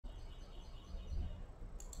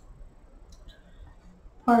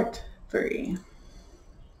Part 3.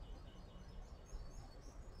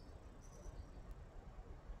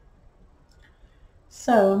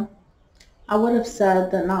 So, I would have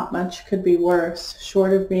said that not much could be worse,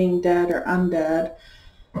 short of being dead or undead,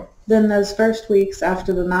 than those first weeks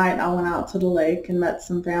after the night I went out to the lake and met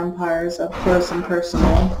some vampires up close and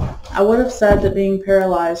personal. I would have said that being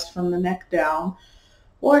paralyzed from the neck down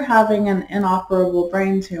or having an inoperable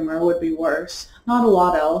brain tumor would be worse. Not a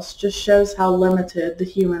lot else, just shows how limited the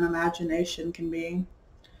human imagination can be.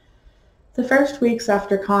 The first weeks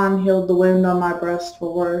after Con healed the wound on my breast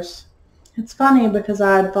were worse. It's funny because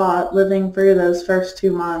I had thought, living through those first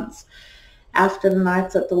 2 months, after the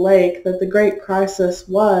nights at the lake, that the great crisis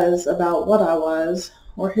was about what I was,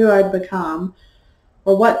 or who I'd become,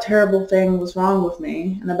 or what terrible thing was wrong with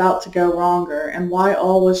me, and about to go wronger, and why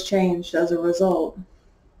all was changed as a result.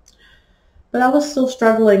 But I was still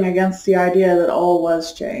struggling against the idea that all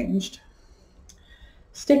was changed.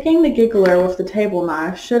 Sticking the giggler with the table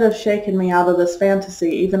knife should have shaken me out of this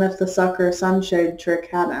fantasy, even if the sucker sunshade trick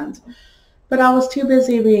hadn't. But I was too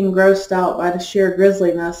busy being grossed out by the sheer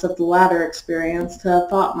grisliness of the latter experience to have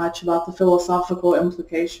thought much about the philosophical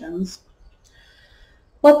implications.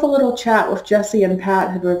 What the little chat with Jessie and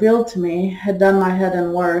Pat had revealed to me had done my head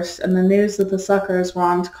in worse, and the news that the suckers were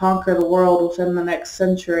on to conquer the world within the next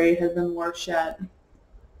century had been worse yet.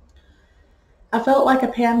 I felt like a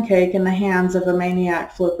pancake in the hands of a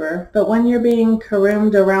maniac flipper, but when you're being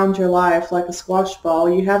caroomed around your life like a squash ball,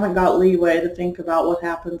 you haven't got leeway to think about what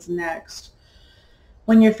happens next.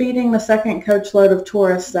 When you're feeding the second coachload of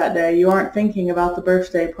tourists that day, you aren't thinking about the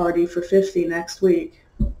birthday party for 50 next week.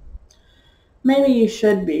 Maybe you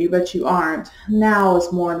should be, but you aren't. Now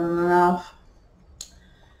is more than enough.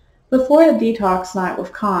 Before the detox night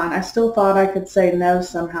with Con, I still thought I could say no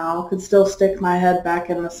somehow, could still stick my head back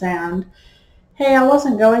in the sand. Hey, I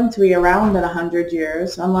wasn't going to be around in 100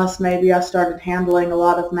 years, unless maybe I started handling a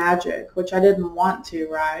lot of magic, which I didn't want to,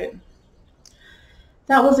 right?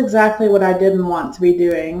 That was exactly what I didn't want to be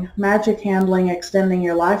doing. Magic handling extending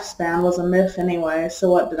your lifespan was a myth anyway,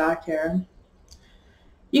 so what did I care?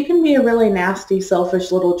 You can be a really nasty,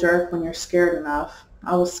 selfish little jerk when you're scared enough.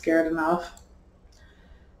 I was scared enough.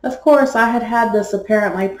 Of course, I had had this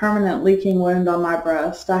apparently permanent leaking wound on my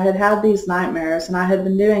breast. I had had these nightmares, and I had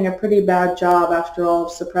been doing a pretty bad job after all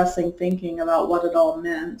of suppressing thinking about what it all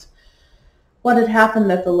meant. What had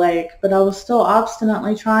happened at the lake, but I was still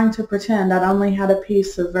obstinately trying to pretend I'd only had a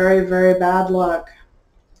piece of very, very bad luck.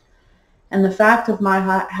 And the fact of my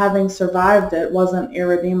having survived it wasn't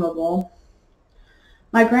irredeemable.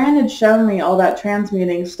 My gran had shown me all that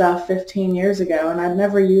transmuting stuff 15 years ago, and I'd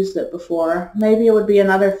never used it before. Maybe it would be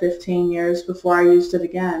another 15 years before I used it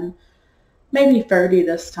again. Maybe 30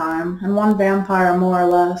 this time, and one vampire more or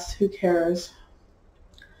less, who cares?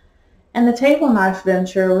 And the table knife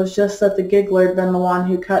venture was just that the giggler'd been the one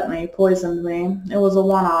who cut me, poisoned me. It was a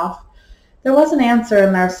one-off. There was an answer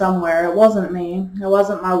in there somewhere. It wasn't me. It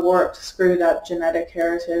wasn't my warped, screwed-up genetic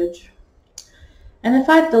heritage. And if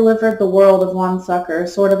I'd delivered the world of one sucker,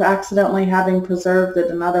 sort of accidentally having preserved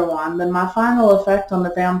it another one, then my final effect on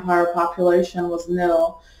the vampire population was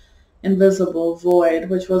nil, invisible, void,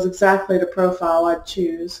 which was exactly the profile I'd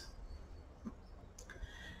choose.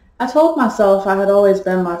 I told myself I had always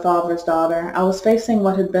been my father's daughter. I was facing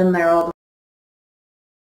what had been there all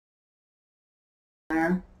the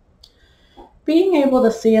time. Being able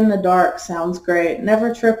to see in the dark sounds great.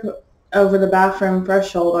 Never trip over the bathroom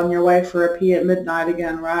threshold on your way for a pee at midnight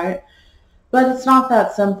again, right? But it's not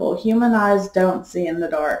that simple. Human eyes don't see in the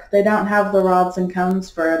dark. They don't have the rods and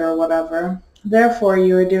cones for it or whatever. Therefore,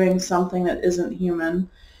 you are doing something that isn't human.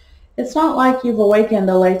 It's not like you've awakened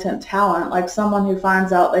a latent talent, like someone who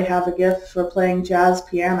finds out they have a gift for playing jazz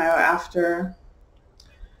piano after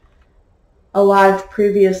a life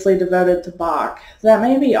previously devoted to Bach. That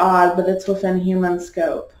may be odd, but it's within human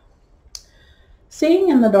scope. Seeing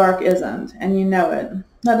in the dark isn't, and you know it.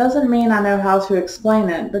 That doesn't mean I know how to explain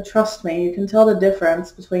it, but trust me, you can tell the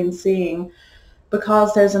difference between seeing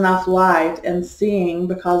because there's enough light and seeing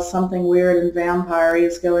because something weird and vampire-y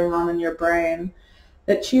is going on in your brain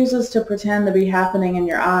that chooses to pretend to be happening in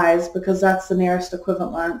your eyes because that's the nearest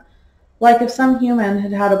equivalent. Like if some human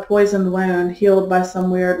had had a poisoned wound healed by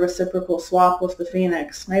some weird reciprocal swap with the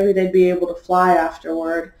phoenix, maybe they'd be able to fly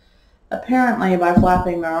afterward, apparently by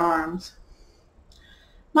flapping their arms.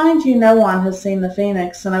 Mind you, no one has seen the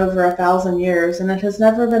phoenix in over 1,000 years, and it has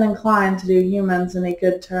never been inclined to do humans any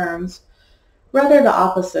good turns. Rather the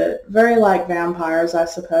opposite, very like vampires, I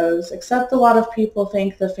suppose, except a lot of people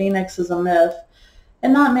think the phoenix is a myth,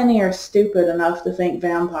 and not many are stupid enough to think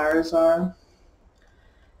vampires are.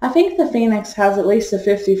 I think the phoenix has at least a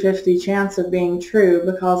 50-50 chance of being true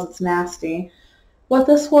because it's nasty. What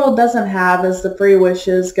this world doesn't have is the free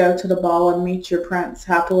wishes, go to the ball and meet your prince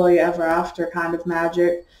happily ever after kind of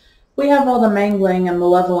magic. We have all the mangling and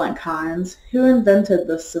malevolent kinds. Who invented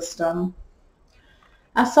this system?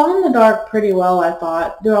 I saw in the dark pretty well, I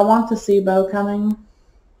thought. Do I want to see Bo coming?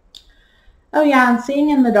 Oh yeah, and seeing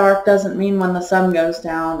in the dark doesn't mean when the sun goes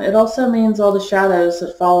down. It also means all the shadows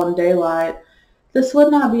that fall in daylight. This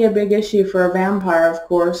would not be a big issue for a vampire, of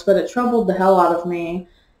course, but it troubled the hell out of me.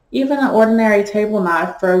 Even an ordinary table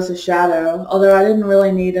knife throws a shadow, although I didn't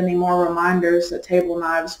really need any more reminders that table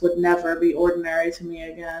knives would never be ordinary to me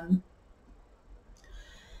again.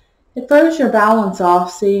 It throws your balance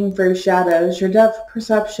off, seeing through shadows. Your depth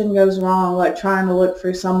perception goes wrong, like trying to look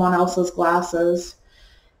through someone else's glasses.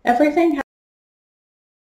 Everything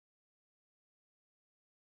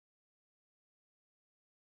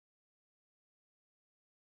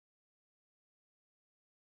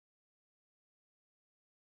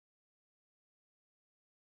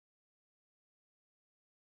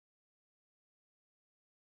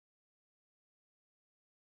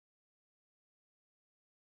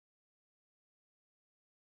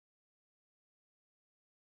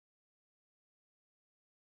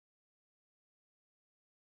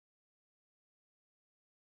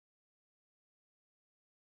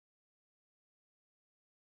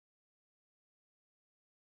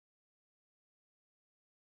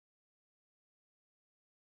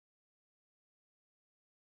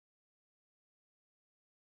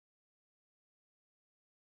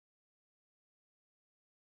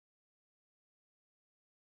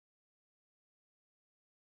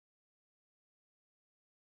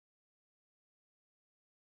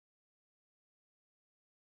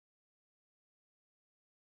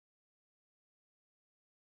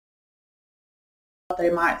they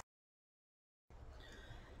might.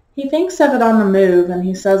 He thinks of it on the move, and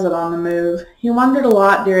he says it on the move. He wondered a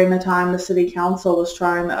lot during the time the city council was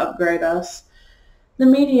trying to upgrade us. The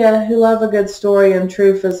media, who love a good story and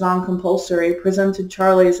truth as non-compulsory, presented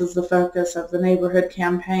Charlie's as the focus of the neighborhood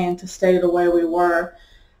campaign to stay the way we were,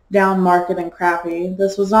 down market and crappy.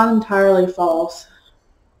 This was not entirely false.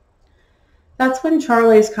 That's when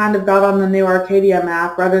Charlie's kind of got on the new Arcadia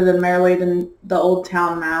map rather than merely the old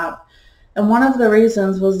town map. And one of the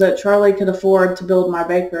reasons was that Charlie could afford to build my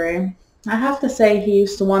bakery. I have to say he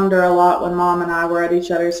used to wonder a lot when Mom and I were at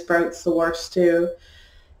each other's throats the worst too.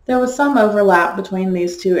 There was some overlap between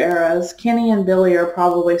these two eras. Kenny and Billy are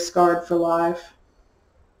probably scarred for life.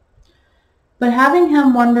 But having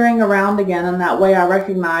him wandering around again in that way I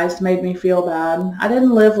recognized made me feel bad. I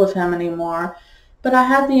didn't live with him anymore, but I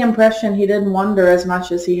had the impression he didn't wonder as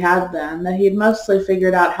much as he had been, that he'd mostly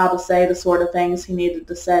figured out how to say the sort of things he needed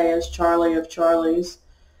to say as Charlie of Charlie's.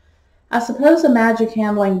 I suppose a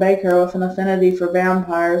magic-handling baker with an affinity for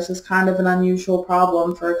vampires is kind of an unusual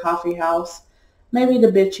problem for a coffee house. Maybe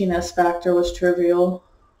the bitchiness factor was trivial.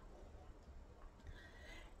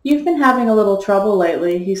 You've been having a little trouble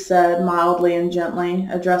lately, he said, mildly and gently,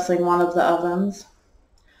 addressing one of the ovens.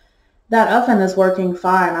 That oven is working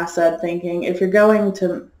fine, I said, thinking, if you're going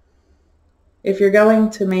to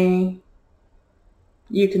me,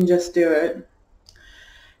 you can just do it.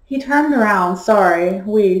 He turned around, sorry.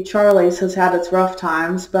 Charlie's has had its rough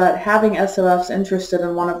times, but having SOFs interested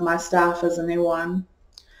in one of my staff is a new one.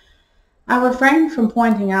 I refrained from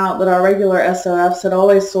pointing out that our regular SOFs had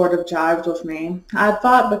always sort of jived with me. I had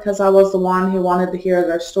thought because I was the one who wanted to hear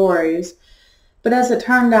their stories, but as it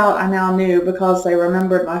turned out I now knew because they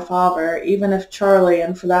remembered my father, even if Charlie,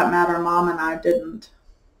 and for that matter Mom and I, didn't.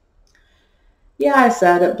 Yeah, I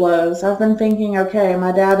said, it blows. I've been thinking, okay,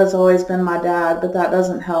 my dad has always been my dad, but that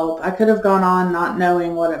doesn't help. I could have gone on not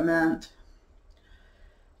knowing what it meant.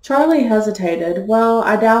 Charlie hesitated. Well,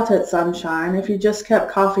 I doubt it, Sunshine. If you just kept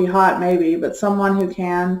coffee hot, maybe, but someone who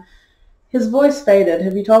can. His voice faded.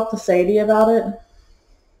 Have you talked to Sadie about it?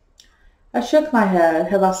 I shook my head.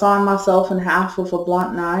 Have I sawn myself in half with a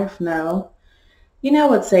blunt knife? No. You know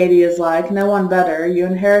what Sadie is like. No one better. You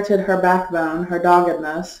inherited her backbone, her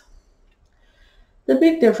doggedness. The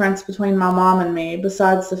big difference between my mom and me,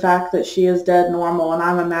 besides the fact that she is dead normal and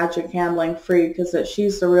I'm a magic-handling freak, is that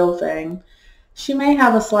she's the real thing. She may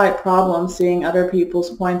have a slight problem seeing other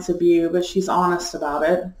people's points of view, but she's honest about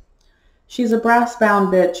it. She's a brass-bound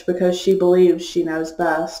bitch because she believes she knows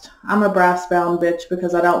best. I'm a brass-bound bitch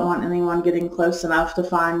because I don't want anyone getting close enough to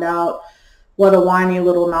find out what a whiny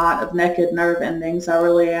little knot of naked nerve endings I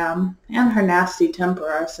really am. And her nasty temper,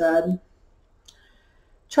 I said.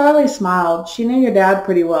 Charlie smiled. She knew your dad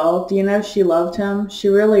pretty well. Do you know she loved him? She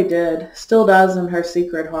really did. Still does in her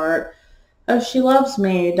secret heart. Oh, she loves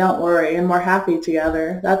me, don't worry, and we're happy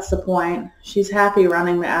together. That's the point. She's happy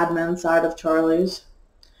running the admin side of Charlie's.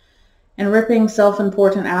 And ripping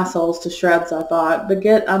self-important assholes to shreds, I thought, but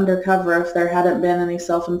get undercover if there hadn't been any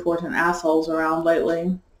self-important assholes around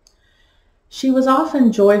lately. She was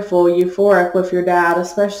often joyful, euphoric with your dad,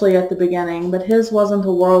 especially at the beginning, but his wasn't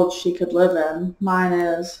a world she could live in. Mine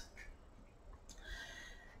is.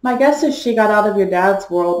 My guess is she got out of your dad's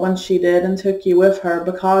world when she did and took you with her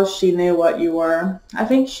because she knew what you were. I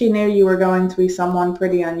think she knew you were going to be someone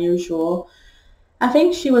pretty unusual. I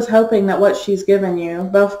think she was hoping that what she's given you,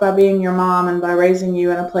 both by being your mom and by raising you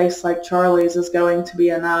in a place like Charlie's, is going to be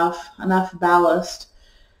enough ballast,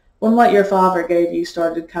 when what your father gave you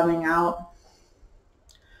started coming out.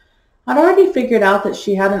 I'd already figured out that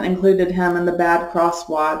she hadn't included him in the bad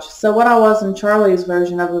crosswatch, so what I was in Charlie's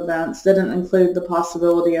version of events didn't include the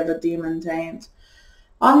possibility of a demon taint.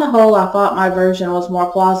 On the whole, I thought my version was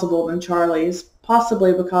more plausible than Charlie's,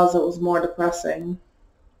 possibly because it was more depressing.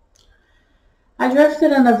 I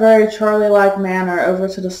drifted in a very Charlie-like manner over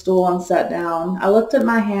to the stool and sat down. I looked at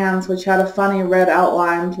my hands, which had a funny red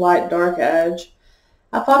outlined light-dark edge.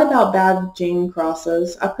 I thought about bad gene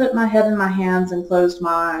crosses. I put my head in my hands and closed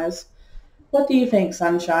my eyes. "What do you think,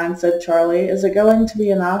 Sunshine?" said Charlie. "Is it going to be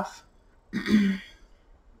enough?"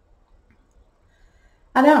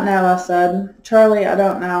 "I don't know," I said. "Charlie, I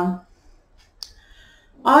don't know."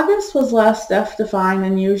 August was less death-defying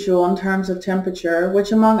than usual in terms of temperature,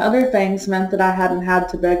 which among other things meant that I hadn't had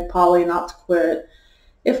to beg Polly not to quit,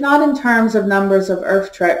 if not in terms of numbers of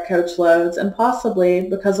Earth Trek coach loads, and possibly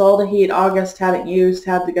because all the heat August hadn't used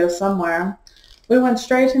had to go somewhere. We went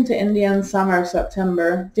straight into Indian summer,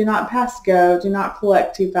 September. Do not pass go, do not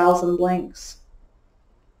collect 2,000 blinks.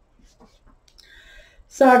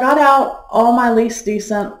 So I got out all my least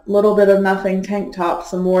decent little bit of nothing tank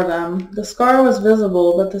tops and wore them. The scar was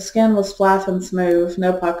visible, but the skin was flat and smooth,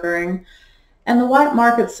 no puckering, and the white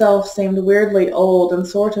mark itself seemed weirdly old and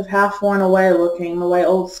sort of half worn away looking, the way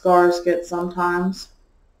old scars get sometimes.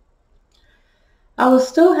 I was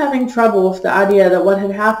still having trouble with the idea that what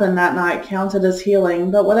had happened that night counted as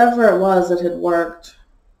healing, but whatever it was, it had worked.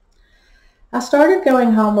 I started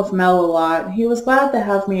going home with Mel a lot. He was glad to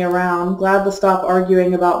have me around, glad to stop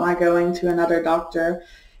arguing about my going to another doctor.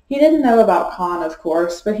 He didn't know about Con, of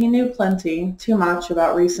course, but he knew plenty, too much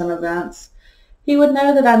about recent events. He would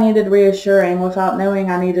know that I needed reassuring without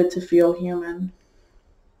knowing I needed to feel human.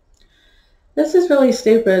 This is really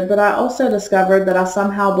stupid, but I also discovered that I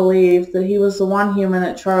somehow believed that he was the one human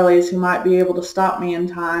at Charlie's who might be able to stop me in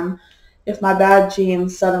time if my bad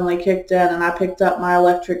genes suddenly kicked in and I picked up my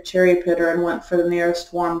electric cherry pitter and went for the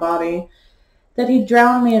nearest warm body. That he'd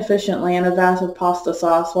drown me efficiently in a vat of pasta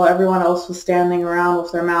sauce while everyone else was standing around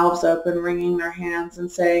with their mouths open, wringing their hands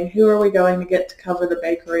and saying, "Who are we going to get to cover the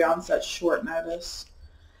bakery on such short notice?"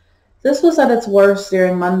 This was at its worst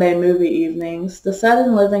during Monday movie evenings. The set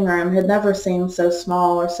and living room had never seemed so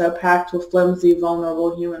small or so packed with flimsy,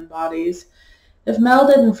 vulnerable human bodies. If Mel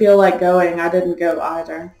didn't feel like going, I didn't go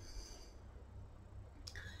either.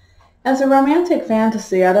 As a romantic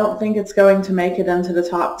fantasy, I don't think it's going to make it into the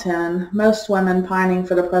top 10. Most women pining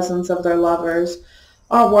for the presence of their lovers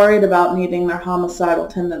aren't worried about needing their homicidal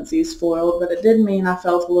tendencies foiled, but it did mean I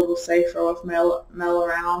felt a little safer with Mel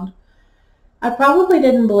around. I probably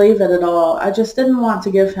didn't believe it at all. I just didn't want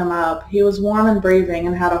to give him up. He was warm and breathing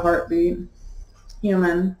and had a heartbeat.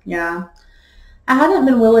 Human, yeah. I hadn't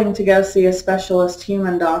been willing to go see a specialist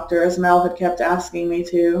human doctor, as Mel had kept asking me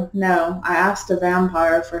to. No, I asked a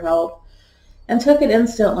vampire for help, and took it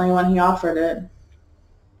instantly when he offered it.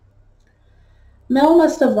 Mel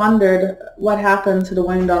must have wondered what happened to the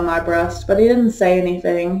wound on my breast, but he didn't say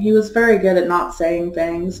anything. He was very good at not saying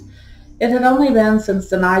things. It had only been since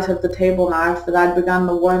the night of the table knife that I'd begun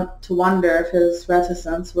to wonder if his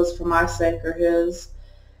reticence was for my sake or his.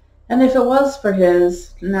 And if it was for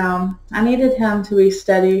his, no, I needed him to be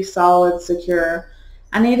steady, solid, secure.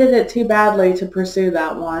 I needed it too badly to pursue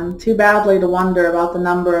that one, too badly to wonder about the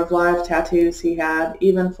number of live tattoos he had,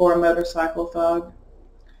 even for a motorcycle thug.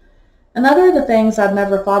 Another of the things I'd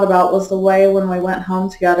never thought about was the way when we went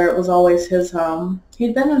home together it was always his home.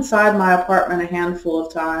 He'd been inside my apartment a handful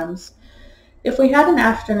of times. If we had an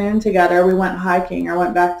afternoon together, we went hiking or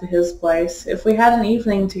went back to his place. If we had an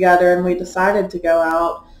evening together and we decided to go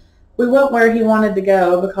out, we went where he wanted to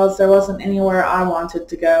go because there wasn't anywhere I wanted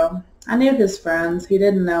to go. I knew his friends. He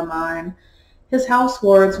didn't know mine. His house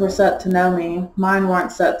wards were set to know me. Mine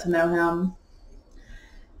weren't set to know him.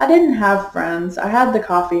 I didn't have friends. I had the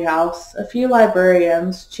coffee house, a few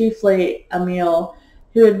librarians, chiefly Emile,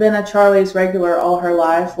 who had been a Charlie's regular all her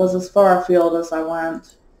life, was as far afield as I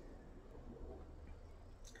went.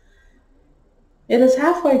 It is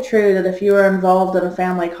halfway true that if you are involved in a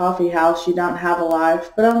family coffee house, you don't have a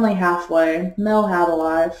life, but only halfway. Mel had a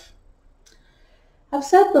life. I've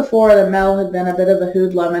said before that Mel had been a bit of a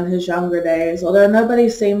hoodlum in his younger days, although nobody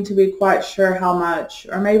seemed to be quite sure how much,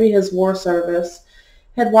 or maybe his war service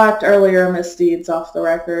had wiped earlier misdeeds off the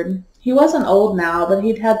record. He wasn't old now, but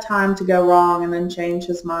he'd had time to go wrong and then change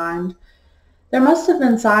his mind. There must have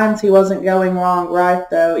been signs he wasn't going wrong right,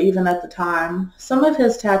 though, even at the time. Some of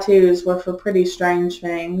his tattoos were for pretty strange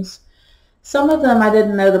things. Some of them I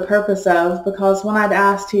didn't know the purpose of, because when I'd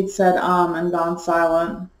asked he'd said and gone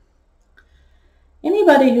silent.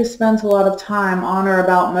 Anybody who spent a lot of time on or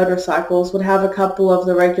about motorcycles would have a couple of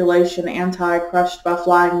the regulation anti-crushed by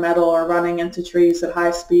flying metal or running into trees at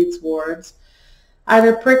high speeds wards,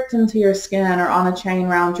 either pricked into your skin or on a chain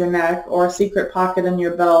round your neck or a secret pocket in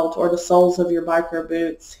your belt or the soles of your biker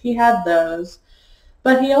boots. He had those.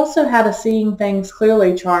 But he also had a seeing things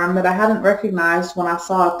clearly charm that I hadn't recognized when I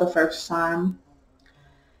saw it the first time.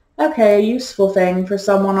 Okay, a useful thing for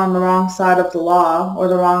someone on the wrong side of the law, or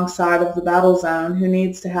the wrong side of the battle zone, who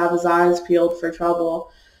needs to have his eyes peeled for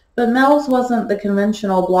trouble. But Mel's wasn't the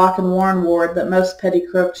conventional block and warn ward that most petty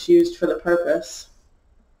crooks used for the purpose.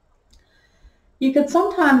 You could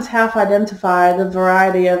sometimes half identify the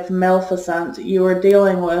variety of maleficent you were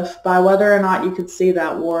dealing with by whether or not you could see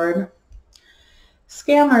that ward.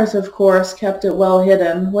 Scammers, of course, kept it well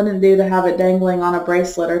hidden. Wouldn't do to have it dangling on a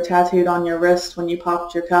bracelet or tattooed on your wrist when you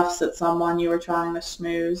popped your cuffs at someone you were trying to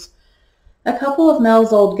schmooze. A couple of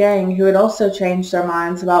Mel's old gang who had also changed their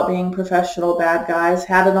minds about being professional bad guys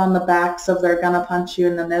had it on the backs of their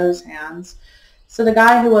gonna-punch-you-in-the-nose hands, so the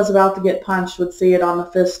guy who was about to get punched would see it on the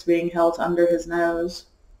fist being held under his nose.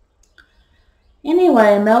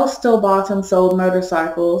 Anyway, Mel still bought and sold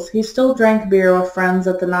motorcycles. He still drank beer with friends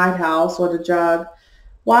at the night house or the jug.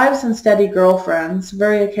 Wives and steady girlfriends,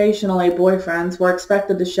 very occasionally boyfriends, were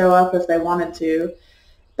expected to show up if they wanted to.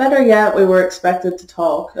 Better yet, we were expected to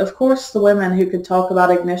talk. Of course, the women who could talk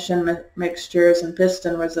about ignition mixtures and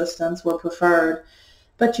piston resistance were preferred,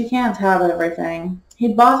 but you can't have everything.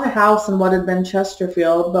 He'd bought a house in what had been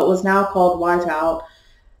Chesterfield, but was now called Whiteout,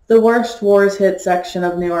 the worst wars-hit section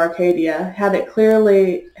of New Arcadia, had it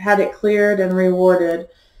cleared and rewarded,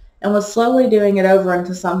 and was slowly doing it over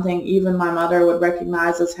into something even my mother would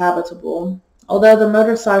recognize as habitable, although the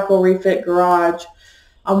motorcycle refit garage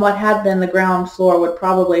on what had been the ground floor would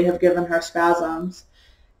probably have given her spasms.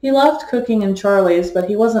 He loved cooking in Charlie's, but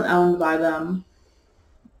he wasn't owned by them.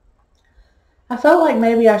 I felt like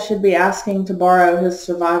maybe I should be asking to borrow his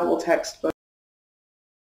survival textbook.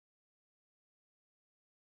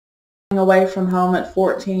 Away from home at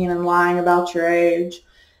 14 and lying about your age,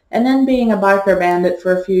 and then being a biker bandit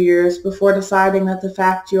for a few years before deciding that the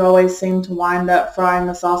fact you always seemed to wind up frying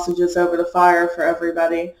the sausages over the fire for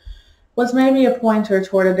everybody was maybe a pointer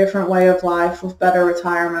toward a different way of life with better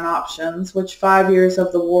retirement options, which 5 years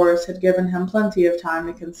of the wars had given him plenty of time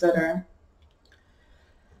to consider.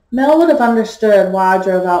 Mel would have understood why I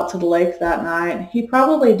drove out to the lake that night. He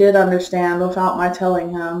probably did understand without my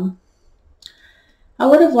telling him. I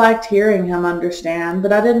would have liked hearing him understand,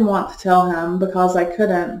 but I didn't want to tell him because I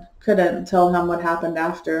couldn't tell him what happened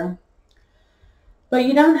after. But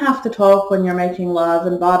you don't have to talk when you're making love,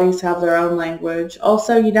 and bodies have their own language.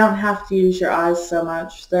 Also, you don't have to use your eyes so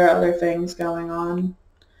much. There are other things going on.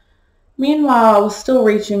 Meanwhile, I was still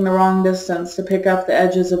reaching the wrong distance to pick up the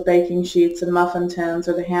edges of baking sheets and muffin tins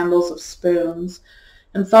or the handles of spoons,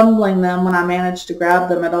 and fumbling them when I managed to grab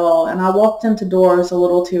them at all, and I walked into doors a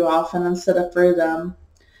little too often instead of through them.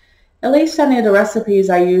 At least I knew the recipes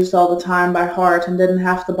I used all the time by heart and didn't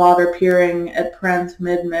have to bother peering at print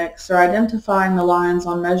mid-mix or identifying the lines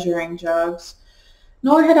on measuring jugs.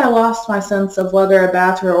 Nor had I lost my sense of whether a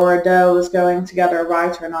batter or a dough was going together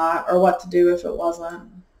right or not, or what to do if it wasn't.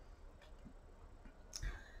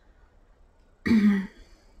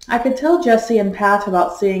 I could tell Jessie and Pat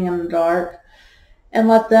about seeing in the dark, and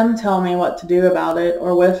let them tell me what to do about it,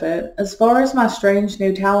 or with it. As far as my strange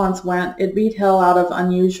new talents went, it beat hell out of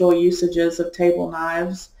unusual usages of table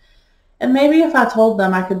knives. And maybe if I told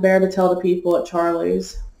them, I could bear to tell the people at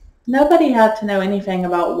Charlie's. Nobody had to know anything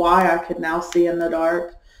about why I could now see in the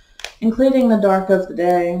dark, including the dark of the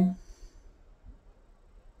day.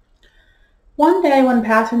 One day when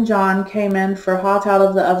Pat and John came in for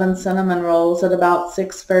hot-out-of-the-oven cinnamon rolls at about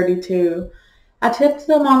 6:32, I tipped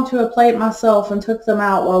them onto a plate myself and took them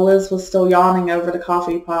out while Liz was still yawning over the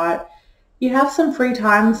coffee pot. "You have some free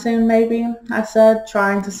time soon, maybe?" I said,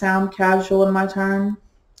 trying to sound casual in my turn.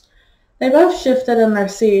 They both shifted in their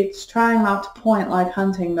seats, trying not to point like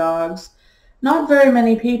hunting dogs. Not very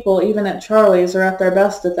many people, even at Charlie's, are at their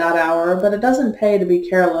best at that hour, but it doesn't pay to be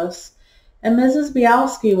careless. and Mrs.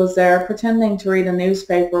 Bialski was there pretending to read a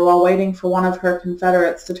newspaper while waiting for one of her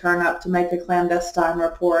Confederates to turn up to make a clandestine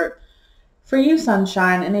report. "For you,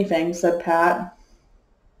 Sunshine, anything," said Pat.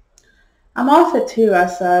 "I'm off at 2, I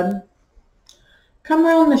said. "Come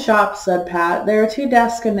round the shop," said Pat. "There are 2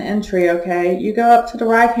 desks in the entry, okay? You go up to the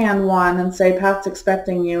right-hand one and say Pat's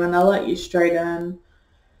expecting you, and they'll let you straight in."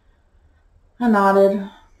 I nodded.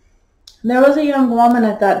 There was a young woman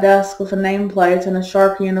at that desk with a nameplate and a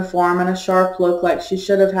sharp uniform and a sharp look like she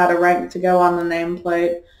should have had a rank to go on the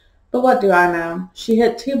nameplate. But what do I know? She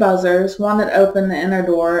hit 2 buzzers, one that opened the inner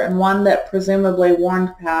door and one that presumably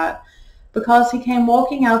warned Pat, because he came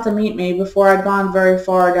walking out to meet me before I'd gone very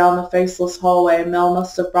far down the faceless hallway Mel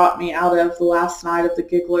must have brought me out of the last night of the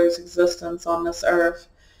giggler's existence on this earth.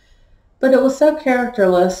 But it was so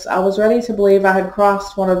characterless, I was ready to believe I had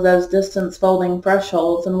crossed one of those distance-folding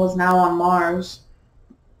thresholds and was now on Mars.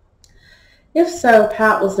 If so,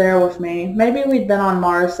 Pat was there with me. Maybe we'd been on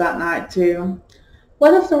Mars that night, too.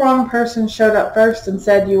 "What if the wrong person showed up first and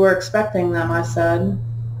said you were expecting them?" I said.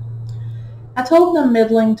 I told them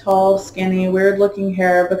middling, tall, skinny, weird-looking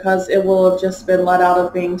hair because it will have just been let out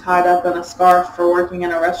of being tied up in a scarf for working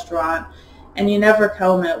in a restaurant, and you never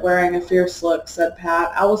comb it, wearing a fierce look, said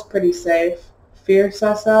Pat. I was pretty safe. "Fierce?"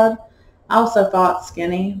 I said. I also thought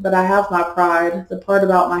skinny, but I have my pride. The part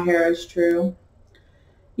about my hair is true.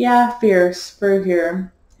 "Yeah, fierce, through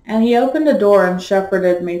here." And he opened a door and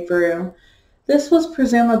shepherded me through. This was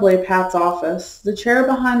presumably Pat's office. The chair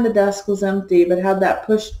behind the desk was empty, but had that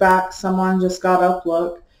pushed back, someone just got up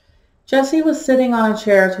look. Jessie was sitting on a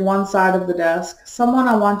chair to one side of the desk. "Someone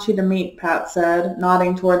I want you to meet," Pat said,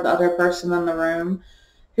 nodding toward the other person in the room,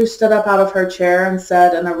 who stood up out of her chair and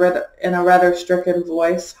said in a rather stricken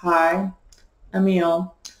voice, "Hi."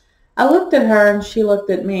 "Emile." I looked at her and she looked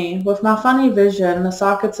at me. With my funny vision, the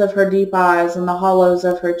sockets of her deep eyes and the hollows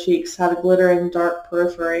of her cheeks had a glittering dark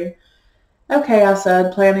periphery. "Okay," I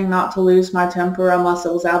said, planning not to lose my temper unless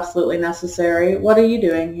it was absolutely necessary. "What are you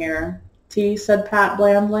doing here?" "Tea," said Pat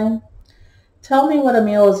blandly. "Tell me what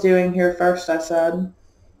Emile is doing here first," I said.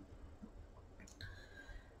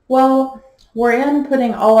 "Well, we're in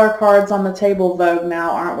putting all our cards on the table vogue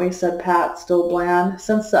now, aren't we?" said Pat, still bland.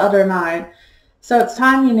 "Since the other night. So it's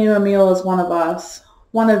time you knew Emile is one of us."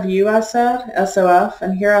 "One of you," I said. "SOF,"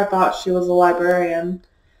 and here I thought she was a librarian.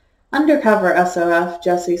 "Undercover SOF,"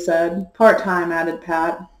 Jessie said. "Part-time," added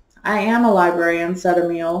Pat. "I am a librarian," said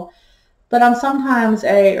Emile, "but I'm sometimes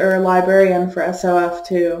a librarian for SOF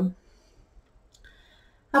too."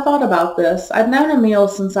 I thought about this. I'd known Emile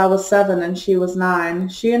since I was 7 and she was 9.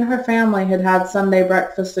 She and her family had had Sunday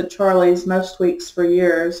breakfast at Charlie's most weeks for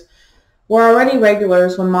years. Were already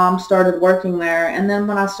regulars when Mom started working there, and then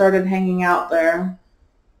when I started hanging out there.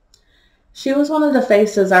 She was one of the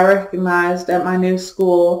faces I recognized at my new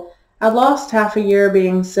school. I'd lost half a year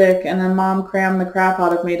being sick, and then Mom crammed the crap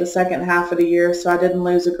out of me the second half of the year so I didn't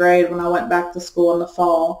lose a grade when I went back to school in the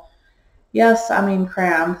fall. Yes, I mean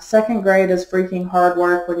crammed. Second grade is freaking hard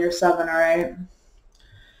work when you're 7 or 8.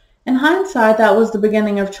 In hindsight, that was the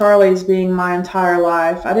beginning of Charlie's being my entire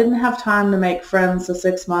life. I didn't have time to make friends the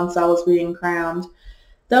 6 months I was being crammed.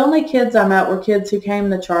 The only kids I met were kids who came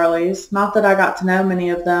to Charlie's. Not that I got to know many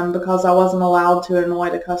of them because I wasn't allowed to annoy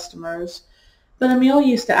the customers. But Emile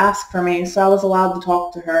used to ask for me, so I was allowed to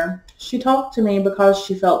talk to her. She talked to me because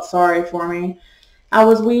she felt sorry for me. I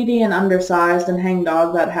was weedy and undersized and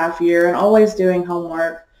hangdog that half year and always doing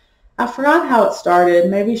homework. I forgot how it started.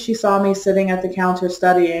 Maybe she saw me sitting at the counter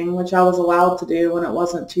studying, which I was allowed to do when it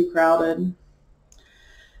wasn't too crowded.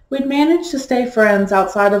 We'd managed to stay friends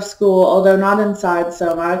outside of school, although not inside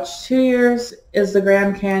so much. 2 years is the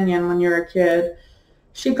Grand Canyon when you're a kid.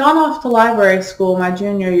 She'd gone off to library school my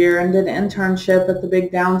junior year and did an internship at the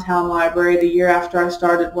big downtown library the year after I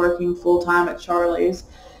started working full-time at Charlie's,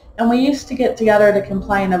 and we used to get together to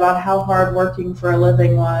complain about how hard working for a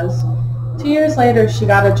living was. 2 years later, she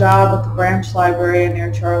got a job at the branch library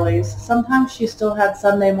near Charlie's. Sometimes she still had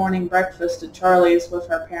Sunday morning breakfast at Charlie's with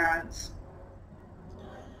her parents.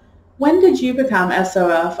 "When did you become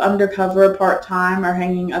SOF, undercover, part-time, or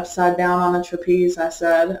hanging upside down on a trapeze?" I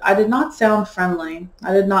said. I did not sound friendly.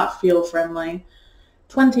 I did not feel friendly.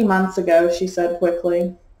 20 months ago, she said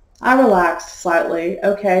quickly. I relaxed slightly.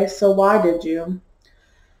 "Okay, so why did you?"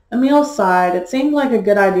 Emile sighed. It seemed like a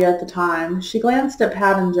good idea at the time. She glanced at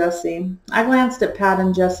Pat and Jessie. I glanced at Pat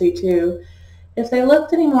and Jessie, too. If they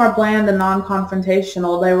looked any more bland and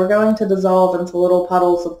non-confrontational, they were going to dissolve into little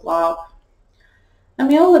puddles of glop.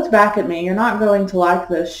 Emile looked back at me. "You're not going to like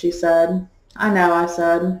this," she said. "I know," I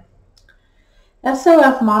said.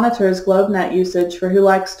 "SOF monitors GlobeNet usage for who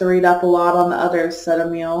likes to read up a lot on the others," said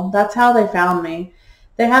Emile. "That's how they found me.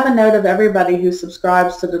 They have a note of everybody who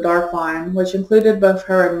subscribes to the Dark Line, which included both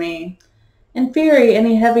her and me. In theory,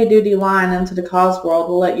 any heavy-duty line into the cause world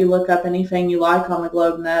will let you look up anything you like on the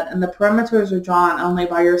GlobeNet, and the parameters are drawn only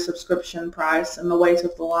by your subscription price and the weight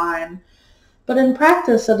of the line. But in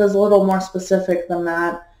practice, it is a little more specific than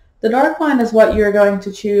that. The Dark Line is what you are going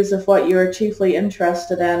to choose if what you are chiefly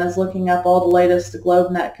interested in is looking up all the latest the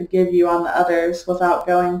GlobeNet could give you on the others without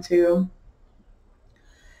going to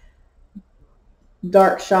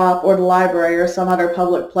dark shop or the library or some other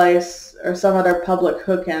public place or some other public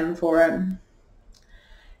hook-in for it.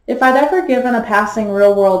 If I'd ever given a passing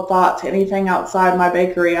real-world thought to anything outside my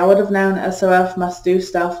bakery, I would have known SOF must do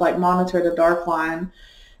stuff like monitor the Dark Line,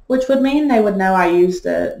 which would mean they would know I used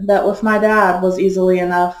it, that with my dad was easily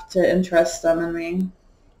enough to interest them in me.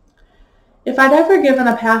 If I'd ever given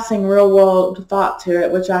a passing real-world thought to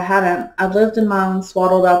it, which I hadn't, I'd lived in my own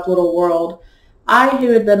swaddled-up little world. I, who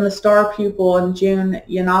had been the star pupil in June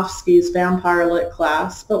Yanofsky's vampire lit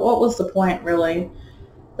class, but what was the point, really?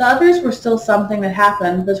 The others were still something that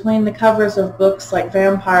happened between the covers of books like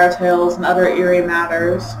Vampire Tales and Other Eerie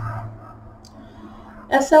Matters.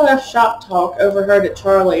 SOF shop talk overheard at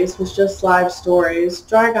Charlie's was just live stories.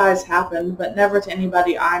 Dry guys happened, but never to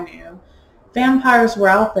anybody I knew. Vampires were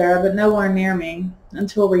out there, but nowhere near me,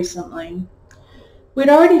 until recently. We'd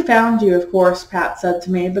already found you, of course, Pat said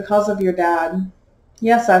to me, because of your dad.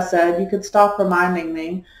 Yes, I said, you could stop reminding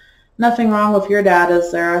me. Nothing wrong with your dad,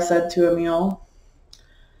 is there? I said to Emile.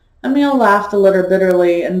 Emile laughed a little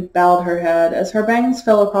bitterly and bowed her head. As her bangs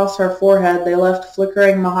fell across her forehead, they left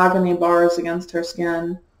flickering mahogany bars against her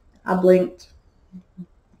skin. I blinked.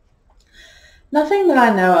 Nothing that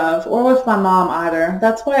I know of, or with my mom either.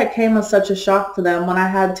 That's why it came as such a shock to them when I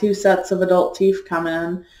had 2 sets of adult teeth come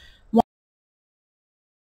in. One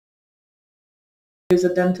who's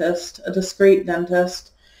a dentist, a discreet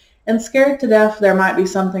dentist, and scared to death there might be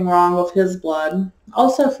something wrong with his blood.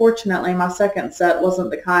 Also, fortunately, my second set wasn't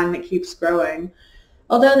the kind that keeps growing.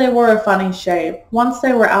 Although they were a funny shape. Once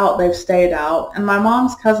they were out, they've stayed out, and my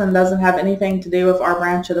mom's cousin doesn't have anything to do with our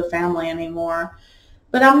branch of the family anymore.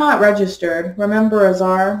 But I'm not registered. Remember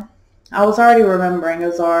Azar? I was already remembering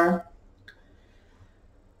Azar.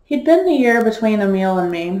 He'd been the year between Emile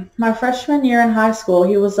and me. My freshman year in high school,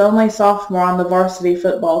 he was the only sophomore on the varsity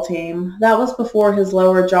football team. That was before his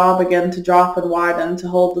lower jaw began to drop and widen to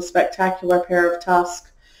hold the spectacular pair of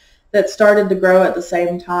tusks that started to grow at the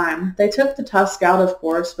same time. They took the tusk out, of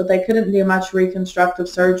course, but they couldn't do much reconstructive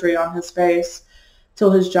surgery on his face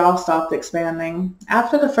till his jaw stopped expanding.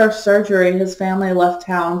 After the first surgery, his family left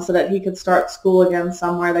town so that he could start school again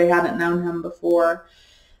somewhere they hadn't known him before.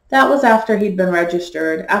 That was after he'd been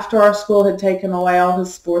registered, after our school had taken away all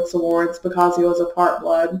his sports awards because he was a part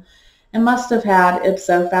blood, and must have had,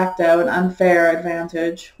 ipso facto, an unfair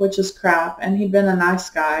advantage, which is crap, and he'd been a nice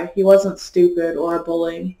guy. He wasn't stupid or a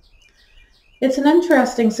bully. It's an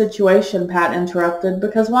interesting situation, Pat interrupted,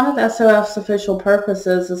 because one of SOF's official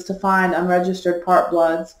purposes is to find unregistered part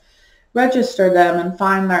bloods, register them and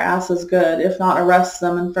find their asses good, if not arrest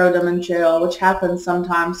them and throw them in jail, which happens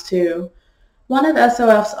sometimes too. One of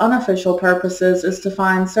SOF's unofficial purposes is to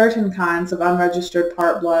find certain kinds of unregistered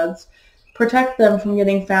part bloods, protect them from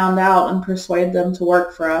getting found out, and persuade them to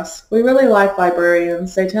work for us. We really like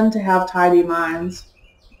librarians. They tend to have tidy minds.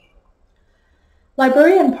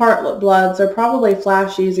 Librarian part bloods are probably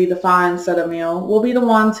flash easy to find, said Emile. We'll be the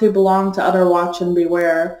ones who belong to Other Watch and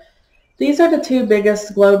Beware. These are the 2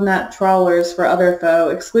 biggest GlobeNet trawlers for Other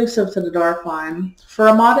Foe, exclusive to the Dark Line. For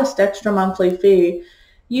a modest extra monthly fee,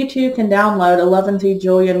 you too can download 11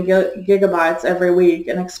 jillion gigabytes every week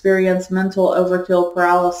and experience mental overkill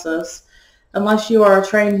paralysis, unless you are a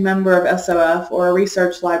trained member of SOF or a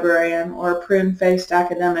research librarian or a prune-faced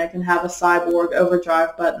academic and have a cyborg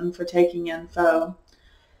overdrive button for taking info.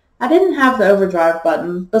 I didn't have the overdrive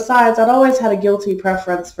button. Besides, I'd always had a guilty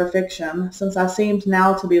preference for fiction. Since I seemed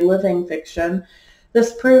now to be living fiction,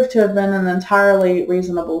 this proved to have been an entirely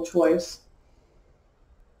reasonable choice.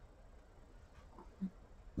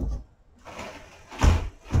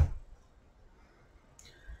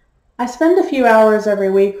 I spend a few hours every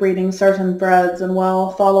week reading certain threads and,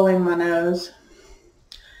 well, following my nose.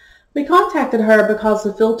 We contacted her because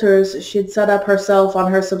the filters she'd set up herself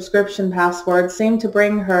on her subscription password seemed to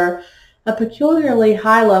bring her a peculiarly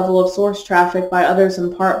high level of source traffic by others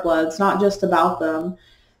in part bloods, not just about them.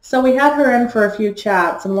 So we had her in for a few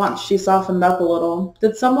chats, and once she softened up a little.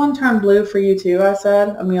 Did someone turn blue for you too? I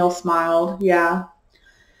said. Emile smiled. Yeah.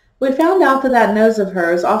 We found out that nose of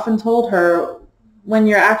hers often told her when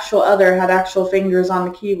your actual other had actual fingers on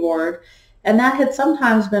the keyboard, and that had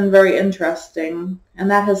sometimes been very interesting. And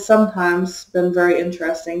that has sometimes been very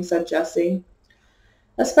interesting, said Jessie.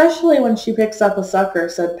 Especially when she picks up a sucker,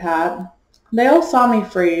 said Pat. They all saw me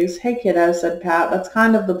freeze. Hey, kiddo, said Pat. That's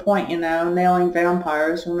kind of the point, you know, nailing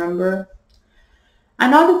vampires, remember? I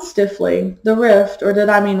nodded stiffly. The rift, or did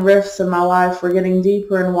I mean rifts in my life, were getting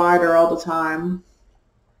deeper and wider all the time.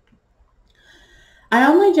 I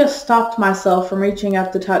only just stopped myself from reaching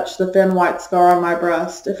up to touch the thin white scar on my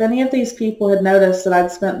breast. If any of these people had noticed that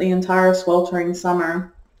I'd spent the entire sweltering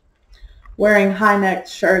summer wearing high-necked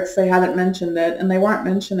shirts, they hadn't mentioned it, and they weren't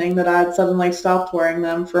mentioning that I had suddenly stopped wearing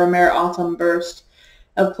them for a mere autumn burst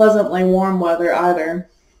of pleasantly warm weather either.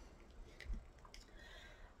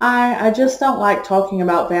 I just don't like talking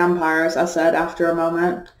about vampires, I said after a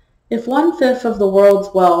moment. If 1/5 of the world's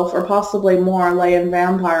wealth, or possibly more, lay in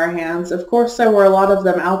vampire hands, of course there were a lot of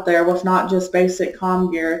them out there with not just basic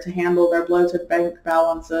comm gear to handle their bloated bank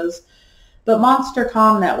balances, but monster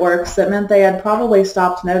comm networks that meant they had probably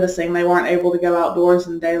stopped noticing they weren't able to go outdoors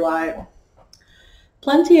in daylight.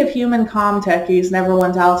 Plenty of human comm techies never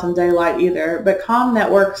went out in daylight either, but comm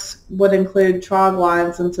networks would include trog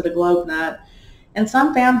lines into the GlobeNet, and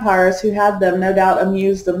some vampires who had them no doubt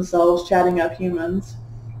amused themselves chatting up humans.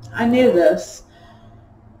 I knew this.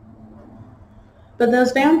 But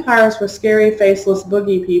those vampires were scary, faceless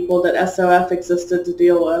boogie people that SOF existed to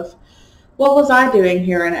deal with. What was I doing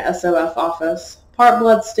here in an SOF office? Part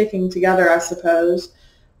blood sticking together, I suppose.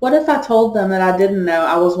 What if I told them that I didn't know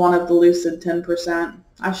I was one of the lucid 10%?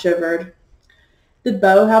 I shivered. Did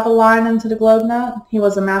Beau have a line into the GlobeNet? He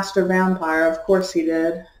was a master vampire, of course he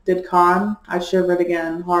did. Did Con? I shivered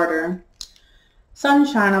again, harder.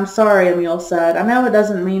 Sunshine, I'm sorry, Emil said. I know it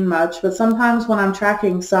doesn't mean much, but sometimes when I'm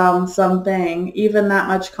tracking something, even that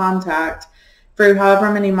much contact, through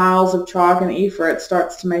however many miles of chalk and ether, it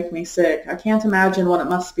starts to make me sick. I can't imagine what it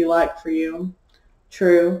must be like for you.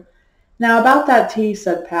 True. Now about that tea,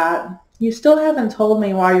 said Pat. You still haven't told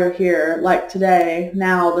me why you're here, like today,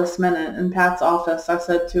 now, this minute, in Pat's office, I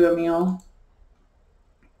said to Emil.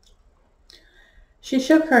 She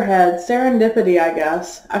shook her head. Serendipity, I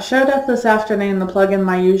guess. I showed up this afternoon to plug in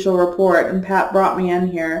my usual report, and Pat brought me in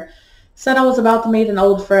here. Said I was about to meet an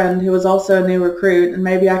old friend who was also a new recruit, and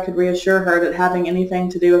maybe I could reassure her that having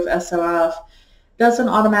anything to do with SOF doesn't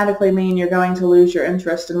automatically mean you're going to lose your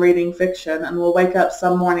interest in reading fiction and will wake up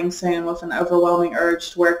some morning soon with an overwhelming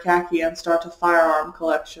urge to wear khaki and start a firearm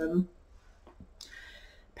collection.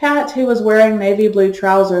 Pat, who was wearing navy blue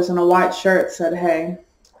trousers and a white shirt, said, Hey.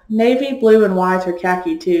 Navy, blue, and white are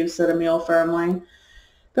khaki too, said Emil firmly.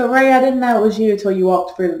 But Ray, I didn't know it was you till you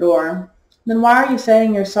walked through the door. Then why are you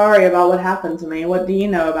saying you're sorry about what happened to me? What do you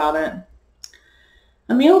know about it?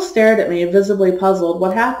 Emil stared at me, visibly puzzled.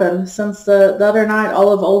 What happened? Since the other night,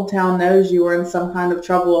 all of Old Town knows you were in some kind of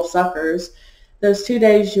trouble with suckers. Those 2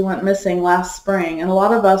 days you went missing last spring, and a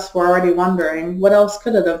lot of us were already wondering, what else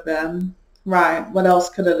could it have been? Right, what else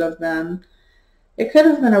could it have been? It could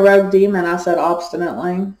have been a rogue demon, I said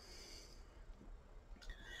obstinately.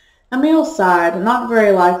 Emil sighed. Not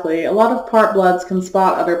very likely. A lot of part-bloods can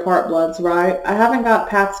spot other part-bloods, right? I haven't got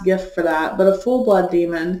Pat's gift for that, but a full-blood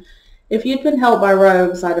demon. If you'd been helped by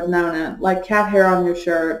rogues, I'd have known it, like cat hair on your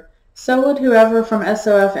shirt. So would whoever from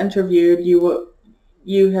SOF interviewed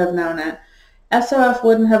you have known it. SOF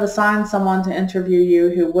wouldn't have assigned someone to interview you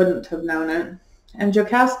who wouldn't have known it. And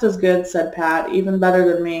Jocasta's good, said Pat, even better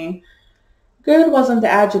than me. Good wasn't the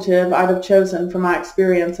adjective I'd have chosen from my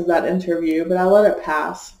experience of that interview, but I let it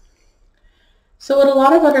pass. So would a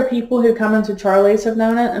lot of other people who come into Charlie's have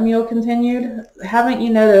known it? Emil continued. Haven't you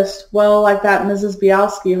noticed, well, like that Mrs.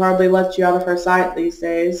 Bialski hardly lets you out of her sight these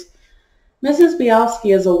days. Mrs.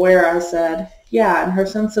 Bialski is aware, I said. Yeah, and her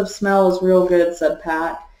sense of smell is real good, said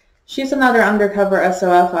Pat. She's another undercover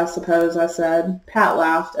SOF, I suppose, I said. Pat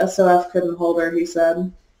laughed. SOF couldn't hold her, he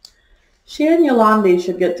said. She and Yolandi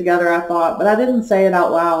should get together, I thought, but I didn't say it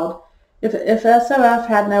out loud. If SOF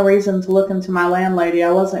had no reason to look into my landlady,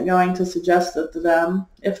 I wasn't going to suggest it to them.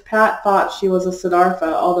 If Pat thought she was a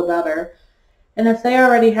Siddhartha, all the better. And if they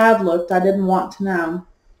already had looked, I didn't want to know.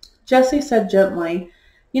 Jessie said gently,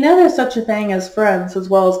 You know there's such a thing as friends as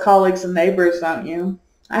well as colleagues and neighbors, don't you?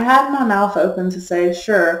 I had my mouth open to say,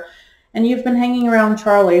 sure, and you've been hanging around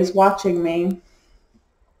Charlie's watching me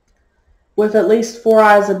with at least 4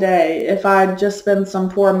 eyes a day, if I'd just been some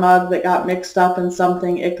poor mug that got mixed up in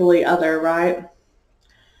something ickily other, right?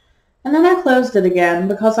 And then I closed it again,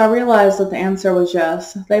 because I realized that the answer was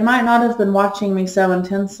yes. They might not have been watching me so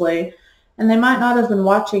intensely, and they might not have been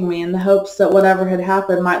watching me in the hopes that whatever had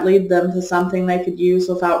happened might lead them to something they could use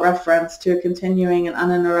without reference to a continuing and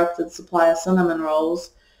uninterrupted supply of cinnamon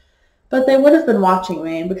rolls. But they would have been watching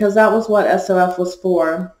me, because that was what SOF was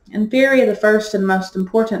for. In theory, the first and most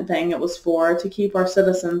important thing it was for, to keep our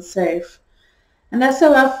citizens safe. And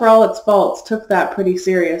SOF, for all its faults, took that pretty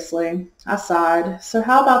seriously. I sighed. So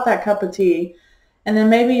how about that cup of tea? And then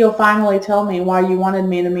maybe you'll finally tell me why you wanted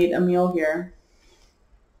me to meet Emil here.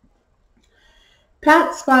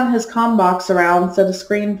 Pat spun his comm box around so the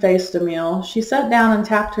screen faced Emil. She sat down and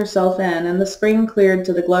tapped herself in, and the screen cleared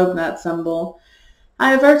to the GlobeNet symbol.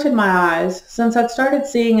 I averted my eyes. Since I'd started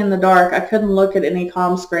seeing in the dark, I couldn't look at any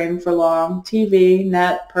comm screen for long. TV,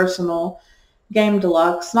 net, personal, game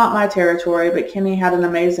deluxe, not my territory, but Kenny had an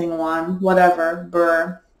amazing one. Whatever,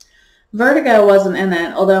 brr. Vertigo wasn't in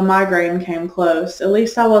it, although migraine came close. At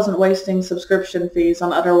least I wasn't wasting subscription fees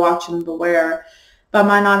on utter watch and beware by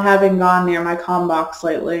my not having gone near my comm box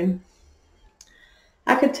lately.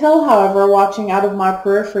 I could tell, however, watching out of my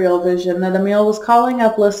peripheral vision, that Emil was calling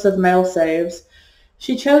up lists of mail saves.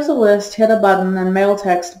 She chose a list, hit a button, and mail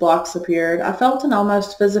text blocks appeared. I felt an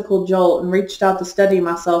almost physical jolt and reached out to steady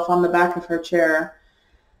myself on the back of her chair.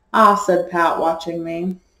 Ah, said Pat, watching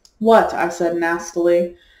me. What? I said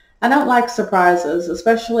nastily. I don't like surprises,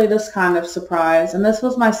 especially this kind of surprise, and this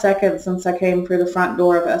was my second since I came through the front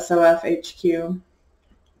door of SOF HQ.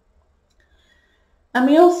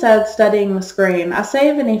 Emil said, studying the screen, I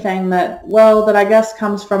save anything that I guess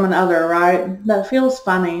comes from another, right? That feels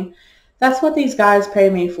funny. That's what these guys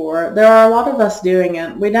pay me for. There are a lot of us doing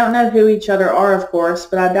it. We don't know who each other are, of course,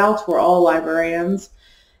 but I doubt we're all librarians.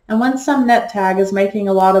 And when some net tag is making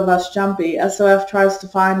a lot of us jumpy, SOF tries to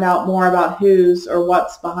find out more about who's or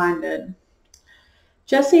what's behind it.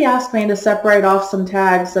 Jesse asked me to separate off some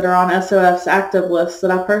tags that are on SOF's active list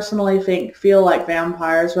that I personally think feel like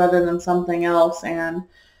vampires rather than something else, and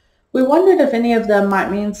we wondered if any of them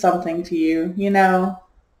might mean something to you,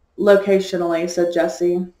 locationally, said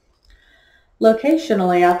Jesse.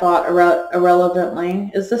 Locationally, I thought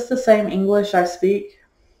irrelevantly. Is this the same English I speak?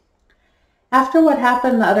 After what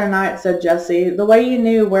happened the other night, said Jesse, the way you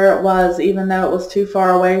knew where it was even though it was too far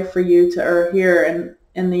away for you to hear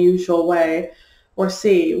in the usual way, or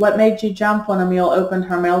see, what made you jump when Emil opened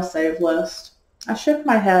her mail save list? I shook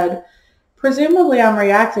my head. Presumably I'm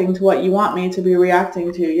reacting to what you want me to be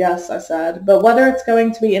reacting to, yes, I said, but whether it's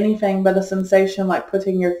going to be anything but a sensation like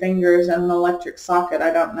putting your fingers in an electric socket,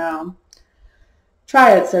 I don't know.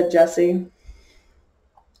 Try it, said Jesse.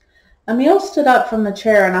 Emil stood up from the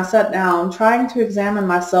chair and I sat down, trying to examine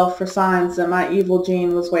myself for signs that my evil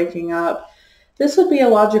gene was waking up. This would be a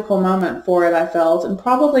logical moment for it, I felt, and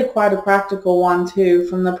probably quite a practical one, too,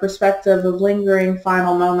 from the perspective of lingering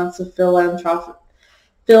final moments of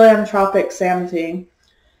philanthropic sanity.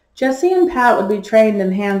 Jesse and Pat would be trained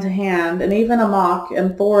in hand-to-hand, and even amok,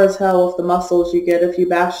 and Thor as hell with the muscles you get if you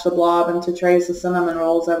bash the blob into trays of cinnamon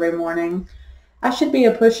rolls every morning. I should be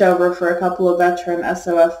a pushover for a couple of veteran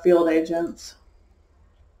SOF field agents.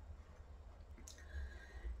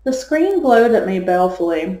 The screen glowed at me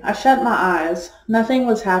balefully. I shut my eyes. Nothing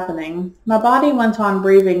was happening. My body went on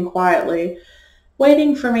breathing quietly,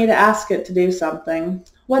 waiting for me to ask it to do something.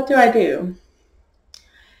 What do I do?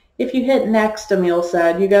 If you hit next, Emil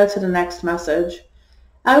said, you go to the next message.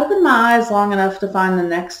 I opened my eyes long enough to find the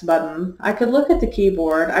next button. I could look at the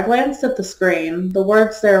keyboard. I glanced at the screen. The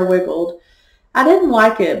words there wiggled. I didn't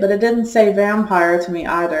like it, but it didn't say vampire to me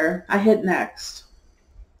either. I hit next.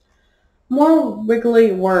 More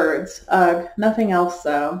wiggly words. Ugh, nothing else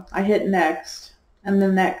though. I hit next, and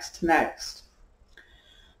then next.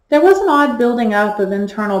 There was an odd building up of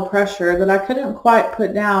internal pressure that I couldn't quite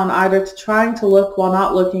put down either to trying to look while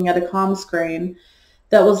not looking at a comm screen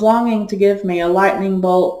that was longing to give me a lightning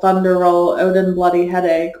bolt, thunder roll, Odin bloody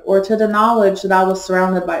headache, or to the knowledge that I was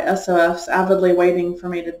surrounded by SOFs avidly waiting for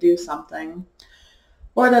me to do something.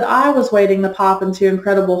 Or that I was waiting to pop into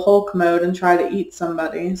Incredible Hulk mode and try to eat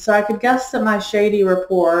somebody, so I could guess that my shady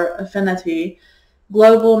rapport, affinity,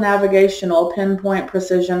 global navigational pinpoint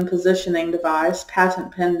precision positioning device,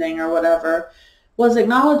 patent pending or whatever, was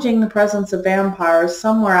acknowledging the presence of vampires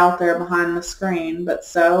somewhere out there behind the screen, but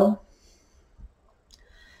so...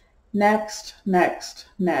 Next.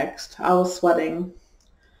 I was sweating.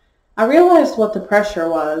 I realized what the pressure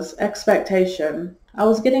was, expectation. I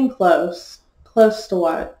was getting close. Close to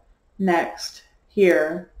what? Next.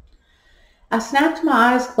 Here. I snapped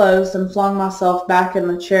my eyes closed and flung myself back in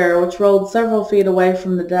the chair, which rolled several feet away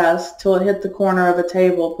from the desk till it hit the corner of a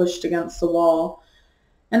table pushed against the wall.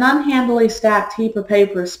 An unhandily stacked heap of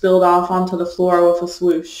paper spilled off onto the floor with a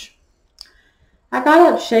swoosh. I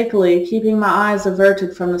got up shakily, keeping my eyes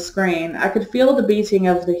averted from the screen. I could feel the beating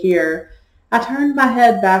of the here. I turned my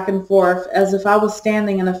head back and forth as if I was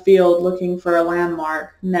standing in a field looking for a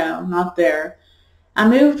landmark. No, not there. I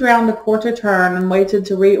moved round a quarter turn and waited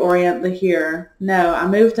to reorient the here. No, I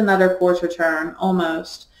moved another quarter turn,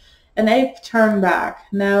 almost. An eighth turn back.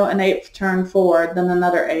 No, an eighth turn forward, then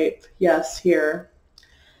another eighth. Yes, here.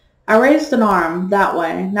 I raised an arm, that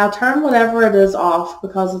way. Now turn whatever it is off,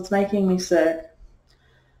 because it's making me sick.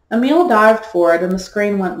 Emil dived for it, and the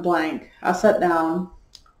screen went blank. I sat down.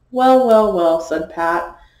 Well, well, well, said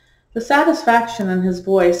Pat. The satisfaction in his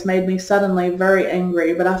voice made me suddenly very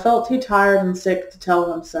angry, but I felt too tired and sick to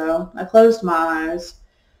tell him so. I closed my eyes.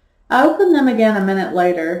 I opened them again a minute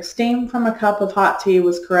later. Steam from a cup of hot tea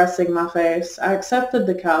was caressing my face. I accepted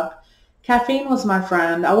the cup. Caffeine was my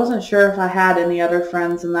friend. I wasn't sure if I had any other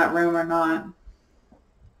friends in that room or not.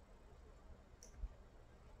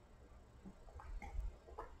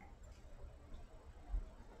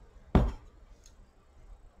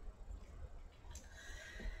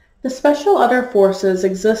 The special other forces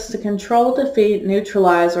exist to control, defeat,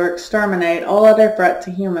 neutralize, or exterminate all other threat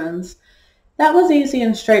to humans. That was easy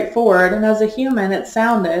and straightforward, and as a human had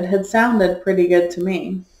sounded pretty good to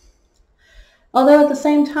me. Although at the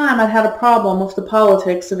same time I'd had a problem with the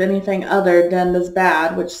politics of anything other than as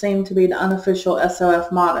bad, which seemed to be the unofficial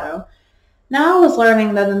SOF motto. Now I was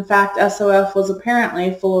learning that in fact SOF was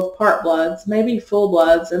apparently full of part-bloods, maybe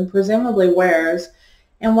full-bloods, and presumably wares,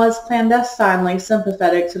 and was clandestinely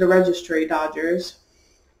sympathetic to the registry dodgers.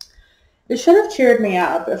 It should have cheered me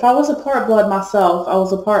up. If I was a part-blood myself, I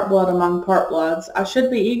was a part-blood among part-bloods. I should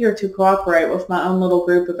be eager to cooperate with my own little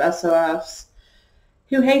group of SOFs,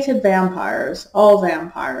 who hated vampires, all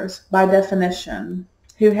vampires, by definition,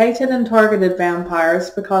 who hated and targeted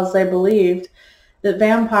vampires because they believed that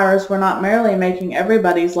vampires were not merely making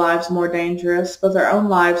everybody's lives more dangerous, but their own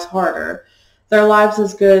lives harder, their lives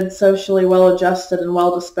as good, socially well-adjusted and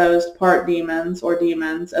well-disposed part demons or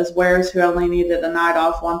demons as wares who only needed a night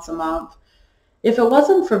off once a month. If it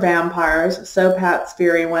wasn't for vampires, so Pat's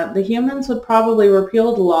theory went, the humans would probably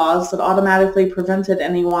repeal the laws that automatically prevented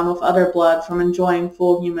anyone with other blood from enjoying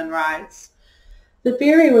full human rights. The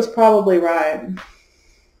theory was probably right.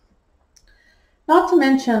 Not to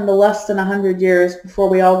mention the less than 100 years before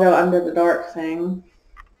we all go under the dark thing.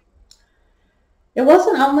 It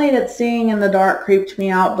wasn't only that seeing in the dark creeped me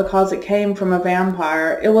out because it came from a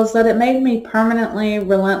vampire. It was that it made me permanently,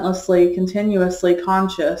 relentlessly, continuously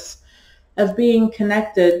conscious of being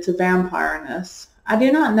connected to vampireness. I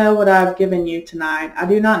do not know what I have given you tonight. I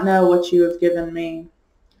do not know what you have given me.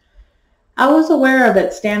 I was aware of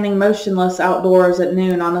it standing motionless outdoors at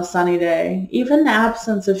noon on a sunny day. Even the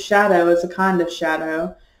absence of shadow is a kind of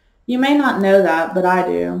shadow. You may not know that, but I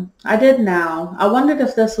do. I did now. I wondered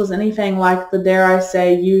if this was anything like the, dare I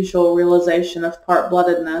say, usual realization of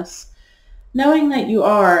part-bloodedness. Knowing that you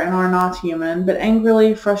are and are not human, but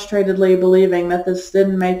angrily, frustratedly believing that this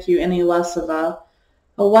didn't make you any less of a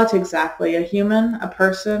what exactly? A human? A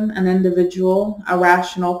person? An individual? A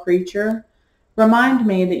rational creature? Remind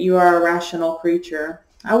me that you are a rational creature.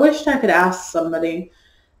 I wished I could ask somebody.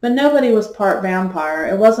 But nobody was part vampire.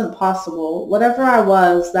 It wasn't possible. Whatever I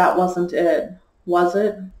was, that wasn't it. Was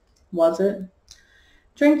it? Was it?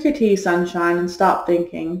 Drink your tea, sunshine, and stop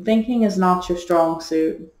thinking. Thinking is not your strong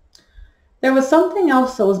suit. There was something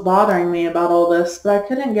else that was bothering me about all this, but I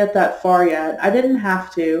couldn't get that far yet. I didn't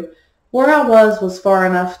have to. Where I was far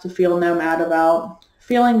enough to feel no mad about.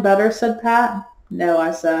 Feeling better, said Pat. No, I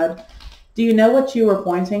said. Do you know what you were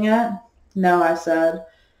pointing at? No, I said.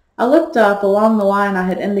 I looked up along the line I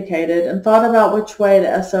had indicated and thought about which way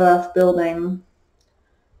the SOF building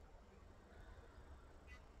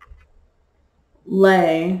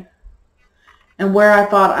lay and where I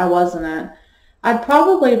thought I was in it. I'd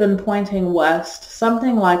probably been pointing west,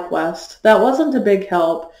 something like west. That wasn't a big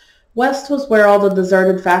help. West was where all the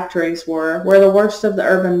deserted factories were, where the worst of the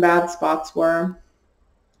urban bad spots were.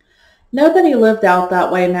 Nobody lived out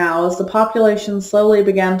that way now as the population slowly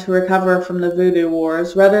began to recover from the voodoo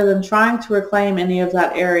wars. Rather than trying to reclaim any of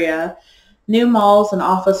that area, new malls and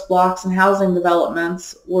office blocks and housing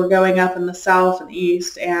developments were going up in the south and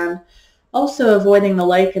east and also avoiding the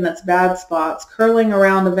lake and its bad spots, curling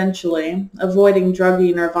around eventually, avoiding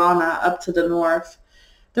druggy nirvana up to the north.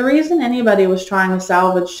 The reason anybody was trying to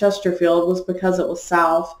salvage Chesterfield was because it was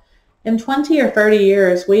south. In 20 or 30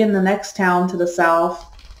 years, we in the next town to the south,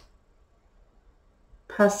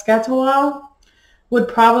 Piscataway, would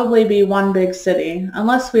probably be one big city,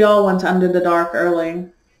 unless we all went under the dark early.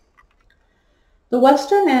 The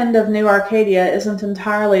western end of New Arcadia isn't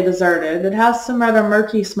entirely deserted. It has some rather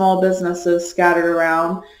murky small businesses scattered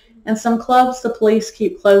around, and some clubs the police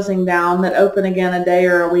keep closing down that open again a day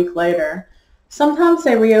or a week later. Sometimes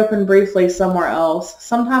they reopen briefly somewhere else.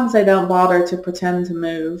 Sometimes they don't bother to pretend to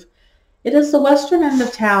move. It is the western end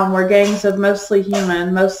of town where gangs of mostly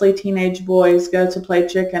human, mostly teenage boys go to play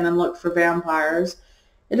chicken and look for vampires.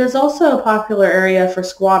 It is also a popular area for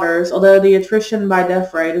squatters, although the attrition by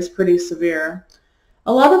death rate is pretty severe.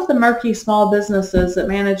 A lot of the murky small businesses that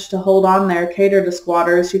manage to hold on there cater to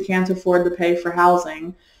squatters who can't afford to pay for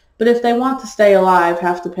housing, but if they want to stay alive,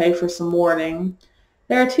 have to pay for some warding.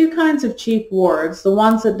 There are two kinds of cheap wards, the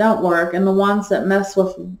ones that don't work and the ones that mess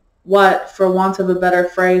with what, for want of a better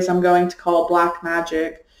phrase, I'm going to call black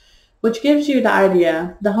magic. Which gives you the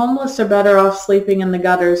idea. The homeless are better off sleeping in the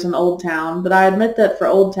gutters in Old Town, but I admit that for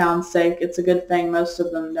Old Town's sake, it's a good thing most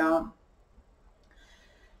of them don't.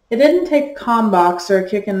 It didn't take a comm box or a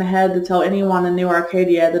kick in the head to tell anyone in New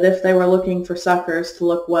Arcadia that if they were looking for suckers to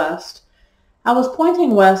look west. I was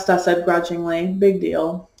pointing west, I said grudgingly. Big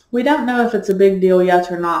deal. We don't know if it's a big deal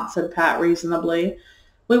yet or not, said Pat reasonably.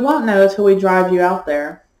 We won't know till we drive you out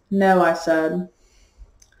there. No, I said.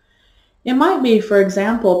 It might be, for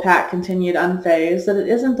example, Pat continued unfazed, that it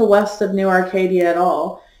isn't the west of New Arcadia at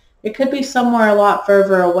all. It could be somewhere a lot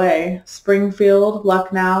further away. Springfield,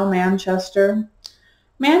 Lucknow, Manchester.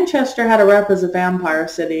 Manchester had a rep as a vampire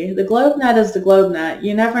city. The GlobeNet is the GlobeNet.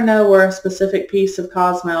 You never know where a specific piece of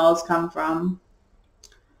Cosmo has come from.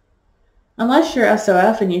 Unless you're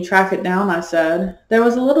SOF and you track it down, I said. There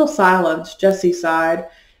was a little silence. Jessie sighed.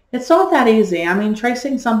 It's not that easy. I mean,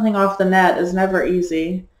 tracing something off the net is never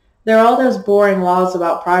easy. There are all those boring laws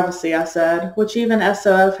about privacy, I said, which even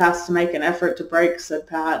SOF has to make an effort to break, said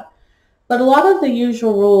Pat. But a lot of the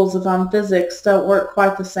usual rules of physics don't work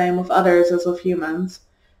quite the same with others as with humans.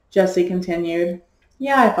 Jessie continued.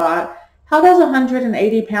 Yeah, I thought. How does a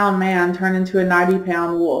 180-pound man turn into a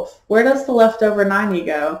 90-pound wolf? Where does the leftover 90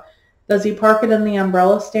 go? Does he park it in the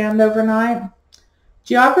umbrella stand overnight?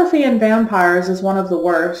 Geography in vampires is one of the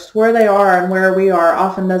worst. Where they are and where we are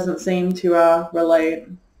often doesn't seem to relate.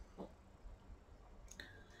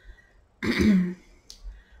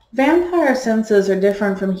 Vampire senses are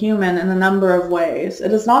different from human in a number of ways.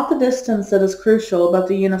 It is not the distance that is crucial, but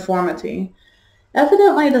the uniformity.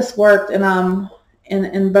 Evidently this worked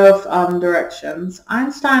in both directions.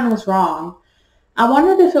 Einstein was wrong. I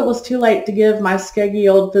wondered if it was too late to give my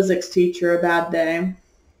skeggy old physics teacher a bad day.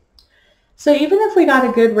 So even if we got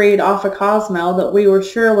a good read off a Cosmel that we were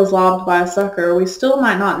sure was lobbed by a sucker, we still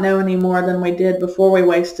might not know any more than we did before we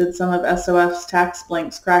wasted some of SOF's tax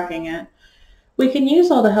blinks cracking it. We can use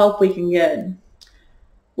all the help we can get.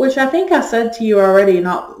 Which I think I said to you already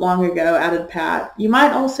not long ago, added Pat. You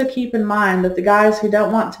might also keep in mind that the guys who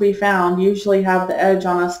don't want to be found usually have the edge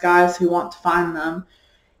on us guys who want to find them.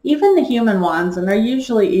 Even the human ones, and they're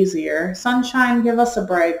usually easier. Sunshine, give us a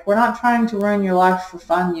break. We're not trying to ruin your life for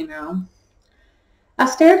fun, you know. I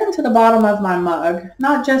stared into the bottom of my mug.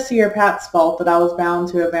 Not Jessie or Pat's fault that I was bound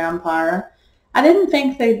to a vampire. I didn't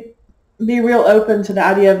think they'd be real open to the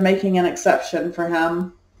idea of making an exception for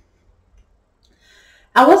him.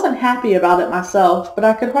 I wasn't happy about it myself, but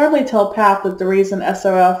I could hardly tell Pat that the reason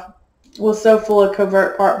SOF was so full of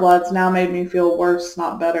covert part-bloods now made me feel worse,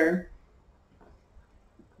 not better.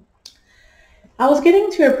 I was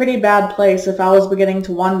getting to a pretty bad place if I was beginning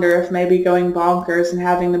to wonder if maybe going bonkers and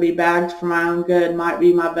having to be bagged for my own good might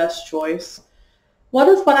be my best choice. What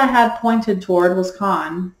if what I had pointed toward was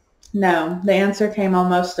con? No, the answer came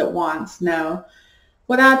almost at once, no.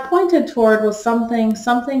 What I had pointed toward was something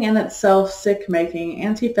in itself sick-making,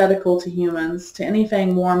 antithetical to humans, to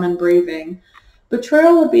anything warm and breathing.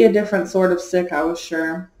 Betrayal would be a different sort of sick, I was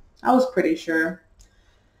sure. I was pretty sure.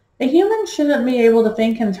 A human shouldn't be able to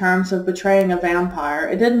think in terms of betraying a vampire.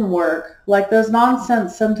 It didn't work. Like those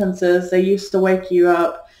nonsense sentences they used to wake you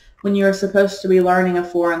up when you were supposed to be learning a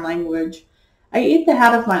foreign language. I eat the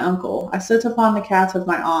hat of my uncle. I sit upon the cat of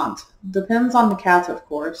my aunt. Depends on the cat, of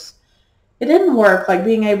course. It didn't work, like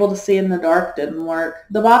being able to see in the dark didn't work.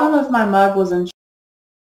 The bottom of my mug was in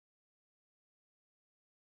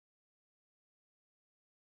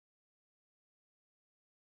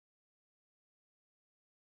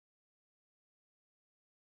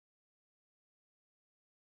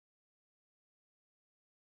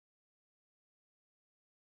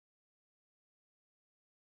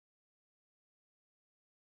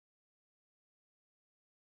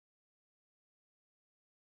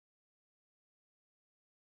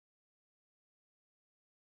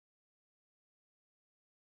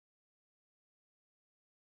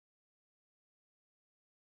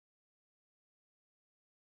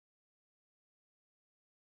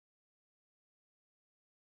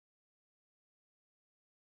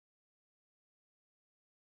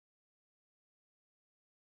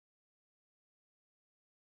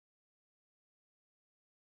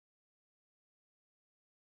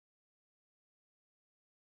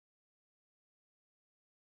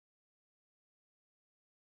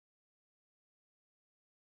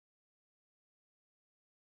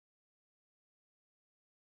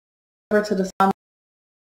over to the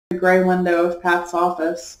gray window of Pat's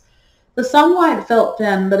office. The sunlight felt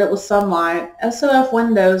thin, but it was sunlight. SOF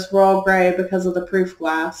windows were all gray because of the proof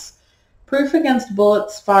glass. Proof against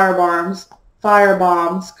bullets, firebombs,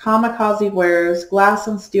 kamikaze wares, glass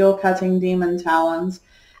and steel cutting demon talons,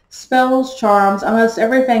 spells, charms, almost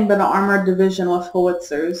everything but an armored division with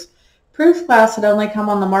howitzers. Proof glass had only come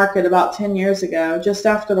on the market about 10 years ago, just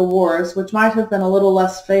after the wars, which might have been a little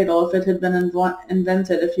less fatal if it had been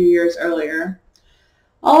invented a few years earlier.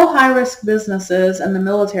 All high-risk businesses and the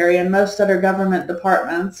military and most other government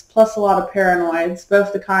departments, plus a lot of paranoids,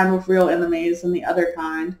 both the kind with real enemies and the other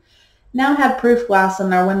kind, now had proof glass in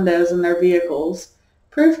their windows and their vehicles.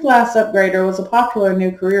 Proof glass upgrader was a popular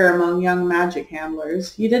new career among young magic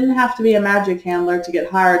handlers. You didn't have to be a magic handler to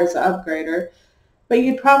get hired as an upgrader, but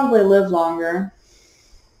you'd probably live longer.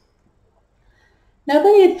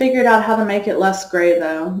 Nobody had figured out how to make it less gray,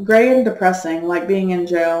 though. Gray and depressing, like being in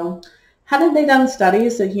jail. Hadn't they done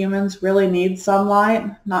studies that humans really need sunlight?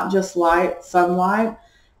 Not just light, sunlight.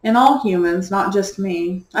 And all humans, not just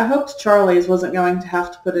me. I hoped Charlie's wasn't going to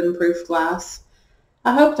have to put in proof glass.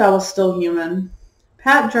 I hoped I was still human.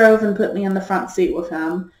 Pat drove and put me in the front seat with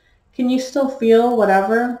him. Can you still feel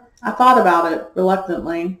whatever? I thought about it,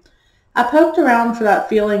 reluctantly. I poked around for that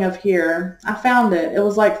feeling of here. I found it. It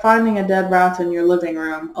was like finding a dead rat in your living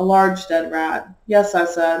room. A large dead rat. Yes, I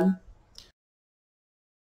said.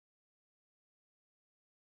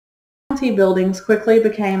 County buildings quickly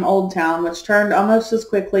became Old Town, which turned almost as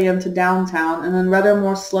quickly into Downtown, and then rather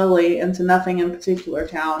more slowly into nothing in particular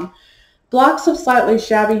town. Blocks of slightly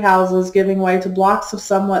shabby houses giving way to blocks of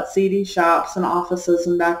somewhat seedy shops and offices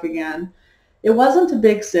and back again. It wasn't a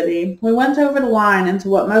big city. We went over the line into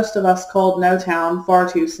what most of us called No Town far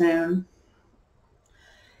too soon.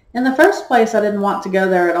 In the first place, I didn't want to go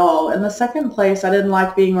there at all. In the second place, I didn't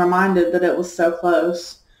like being reminded that it was so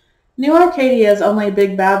close. New Arcadia's only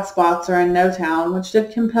big bad spots are in No Town, which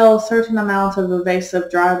did compel a certain amount of evasive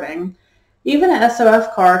driving. Even an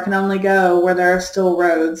SOF car can only go where there are still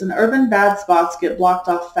roads, and urban bad spots get blocked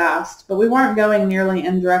off fast, but we weren't going nearly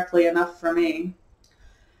indirectly enough for me.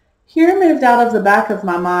 Here moved out of the back of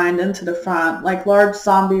my mind into the front, like large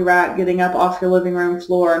zombie rat getting up off your living room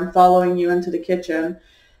floor and following you into the kitchen,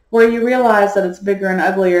 where you realize that it's bigger and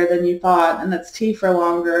uglier than you thought, and its teeth are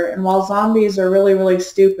longer, and while zombies are really, really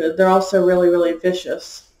stupid, they're also really, really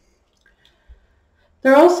vicious.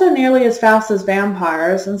 They're also nearly as fast as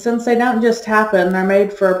vampires, and since they don't just happen, they're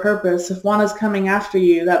made for a purpose. If one is coming after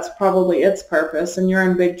you, that's probably its purpose, and you're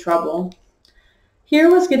in big trouble.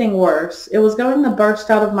 Here was getting worse. It was going to burst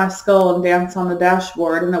out of my skull and dance on the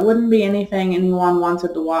dashboard, and it wouldn't be anything anyone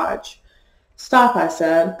wanted to watch. Stop, I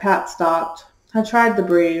said. Pat stopped. I tried to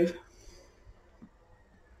breathe.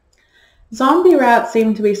 Zombie rat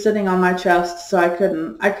seemed to be sitting on my chest, so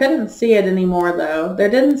I couldn't see it anymore, though. There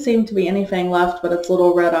didn't seem to be anything left but its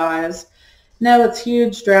little red eyes. No, its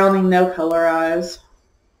huge, drowning, no-color eyes.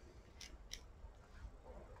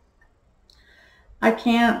 I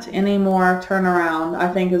can't anymore turn around,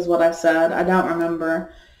 I think is what I said. I don't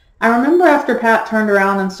remember. I remember after Pat turned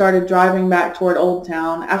around and started driving back toward Old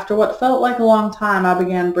Town. After what felt like a long time, I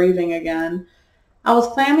began breathing again. I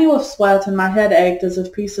was clammy with sweat, and my head ached as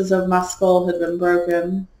if pieces of my skull had been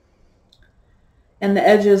broken, and the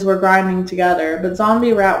edges were grinding together, but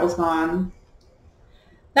Zombie Rat was gone.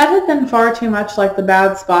 That had been far too much like the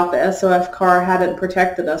bad spot the SOF car hadn't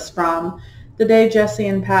protected us from, the day Jesse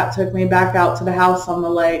and Pat took me back out to the house on the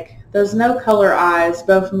lake. Those no-color eyes,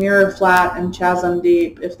 both mirror flat and chasm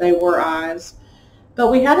deep, if they were eyes. But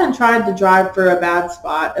we hadn't tried to drive through a bad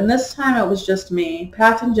spot, and this time it was just me.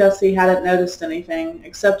 Pat and Jesse hadn't noticed anything,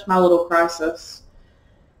 except my little crisis.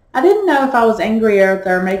 I didn't know if I was angrier at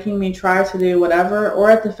their making me try to do whatever, or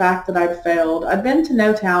at the fact that I'd failed. I'd been to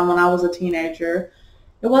No Town when I was a teenager.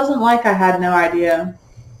 It wasn't like I had no idea.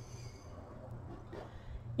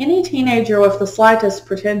 Any teenager with the slightest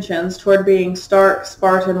pretensions toward being stark,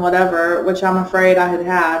 Spartan, whatever, which I'm afraid I had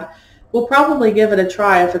had, will probably give it a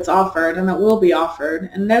try if it's offered, and it will be offered,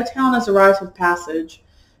 and No Town is a rite of passage.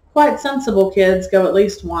 Quite sensible kids go at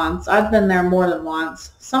least once. I'd been there more than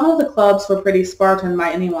once. Some of the clubs were pretty Spartan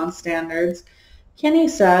by anyone's standards. Kenny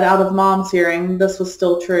said, out of Mom's hearing, this was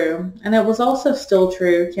still true. And it was also still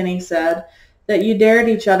true, Kenny said, that you dared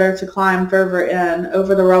each other to climb further in,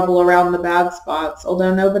 over the rubble around the bad spots,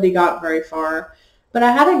 although nobody got very far. But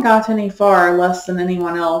I hadn't got any far less than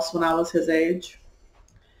anyone else when I was his age.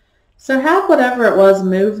 So had whatever it was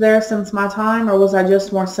moved there since my time, or was I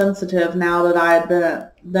just more sensitive now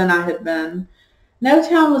that than I had been? No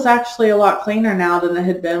Town was actually a lot cleaner now than it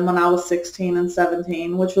had been when I was 16 and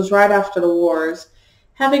 17, which was right after the wars.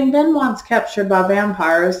 Having been once captured by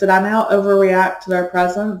vampires, did I now overreact to their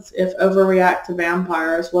presence, if overreact to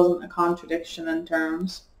vampires wasn't a contradiction in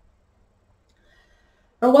terms?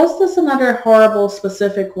 Or was this another horrible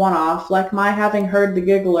specific one-off, like my having heard the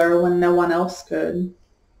giggler when no one else could?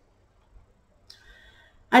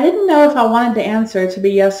 I didn't know if I wanted the answer to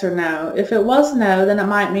be yes or no. If it was no, then it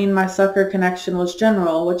might mean my sucker connection was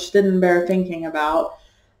general, which didn't bear thinking about.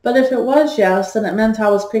 But if it was yes, then it meant I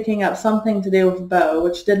was picking up something to do with Beau,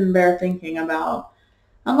 which didn't bear thinking about.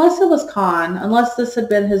 Unless it was Con, unless this had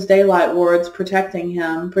been his daylight wards protecting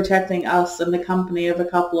him, protecting us in the company of a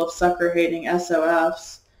couple of sucker-hating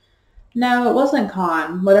SOFs. No, it wasn't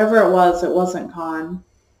Con. Whatever it wasn't Con.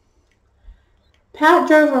 Pat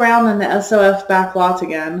drove around in the SOF back lot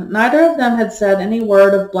again. Neither of them had said any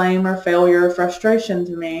word of blame or failure or frustration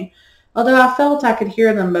to me, although I felt I could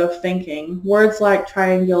hear them both thinking, words like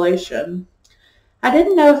triangulation. I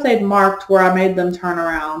didn't know if they'd marked where I made them turn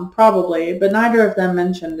around, probably, but neither of them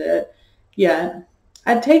mentioned it yet.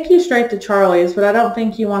 I'd take you straight to Charlie's, but I don't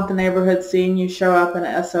think you want the neighborhood seeing you show up in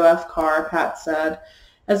an SOF car, Pat said,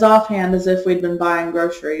 as offhand as if we'd been buying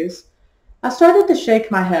groceries. I started to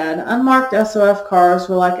shake my head. Unmarked SOF cars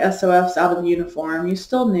were like SOFs out of uniform. You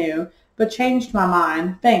still knew, but changed my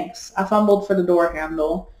mind. Thanks. I fumbled for the door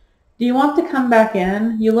handle. Do you want to come back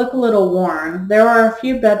in? You look a little worn. There are a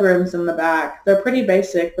few bedrooms in the back. They're pretty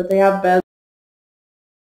basic, but they have beds.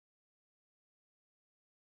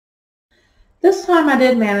 This time I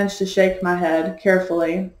did manage to shake my head,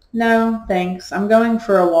 carefully. No, thanks. I'm going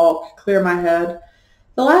for a walk, clear my head.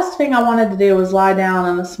 The last thing I wanted to do was lie down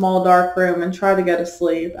in a small dark room and try to go to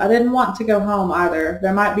sleep. I didn't want to go home either.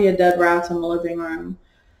 There might be a dead rat in the living room.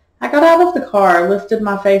 I got out of the car, lifted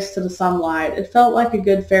my face to the sunlight. It felt like a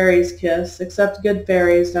good fairy's kiss, except good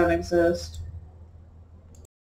fairies don't exist.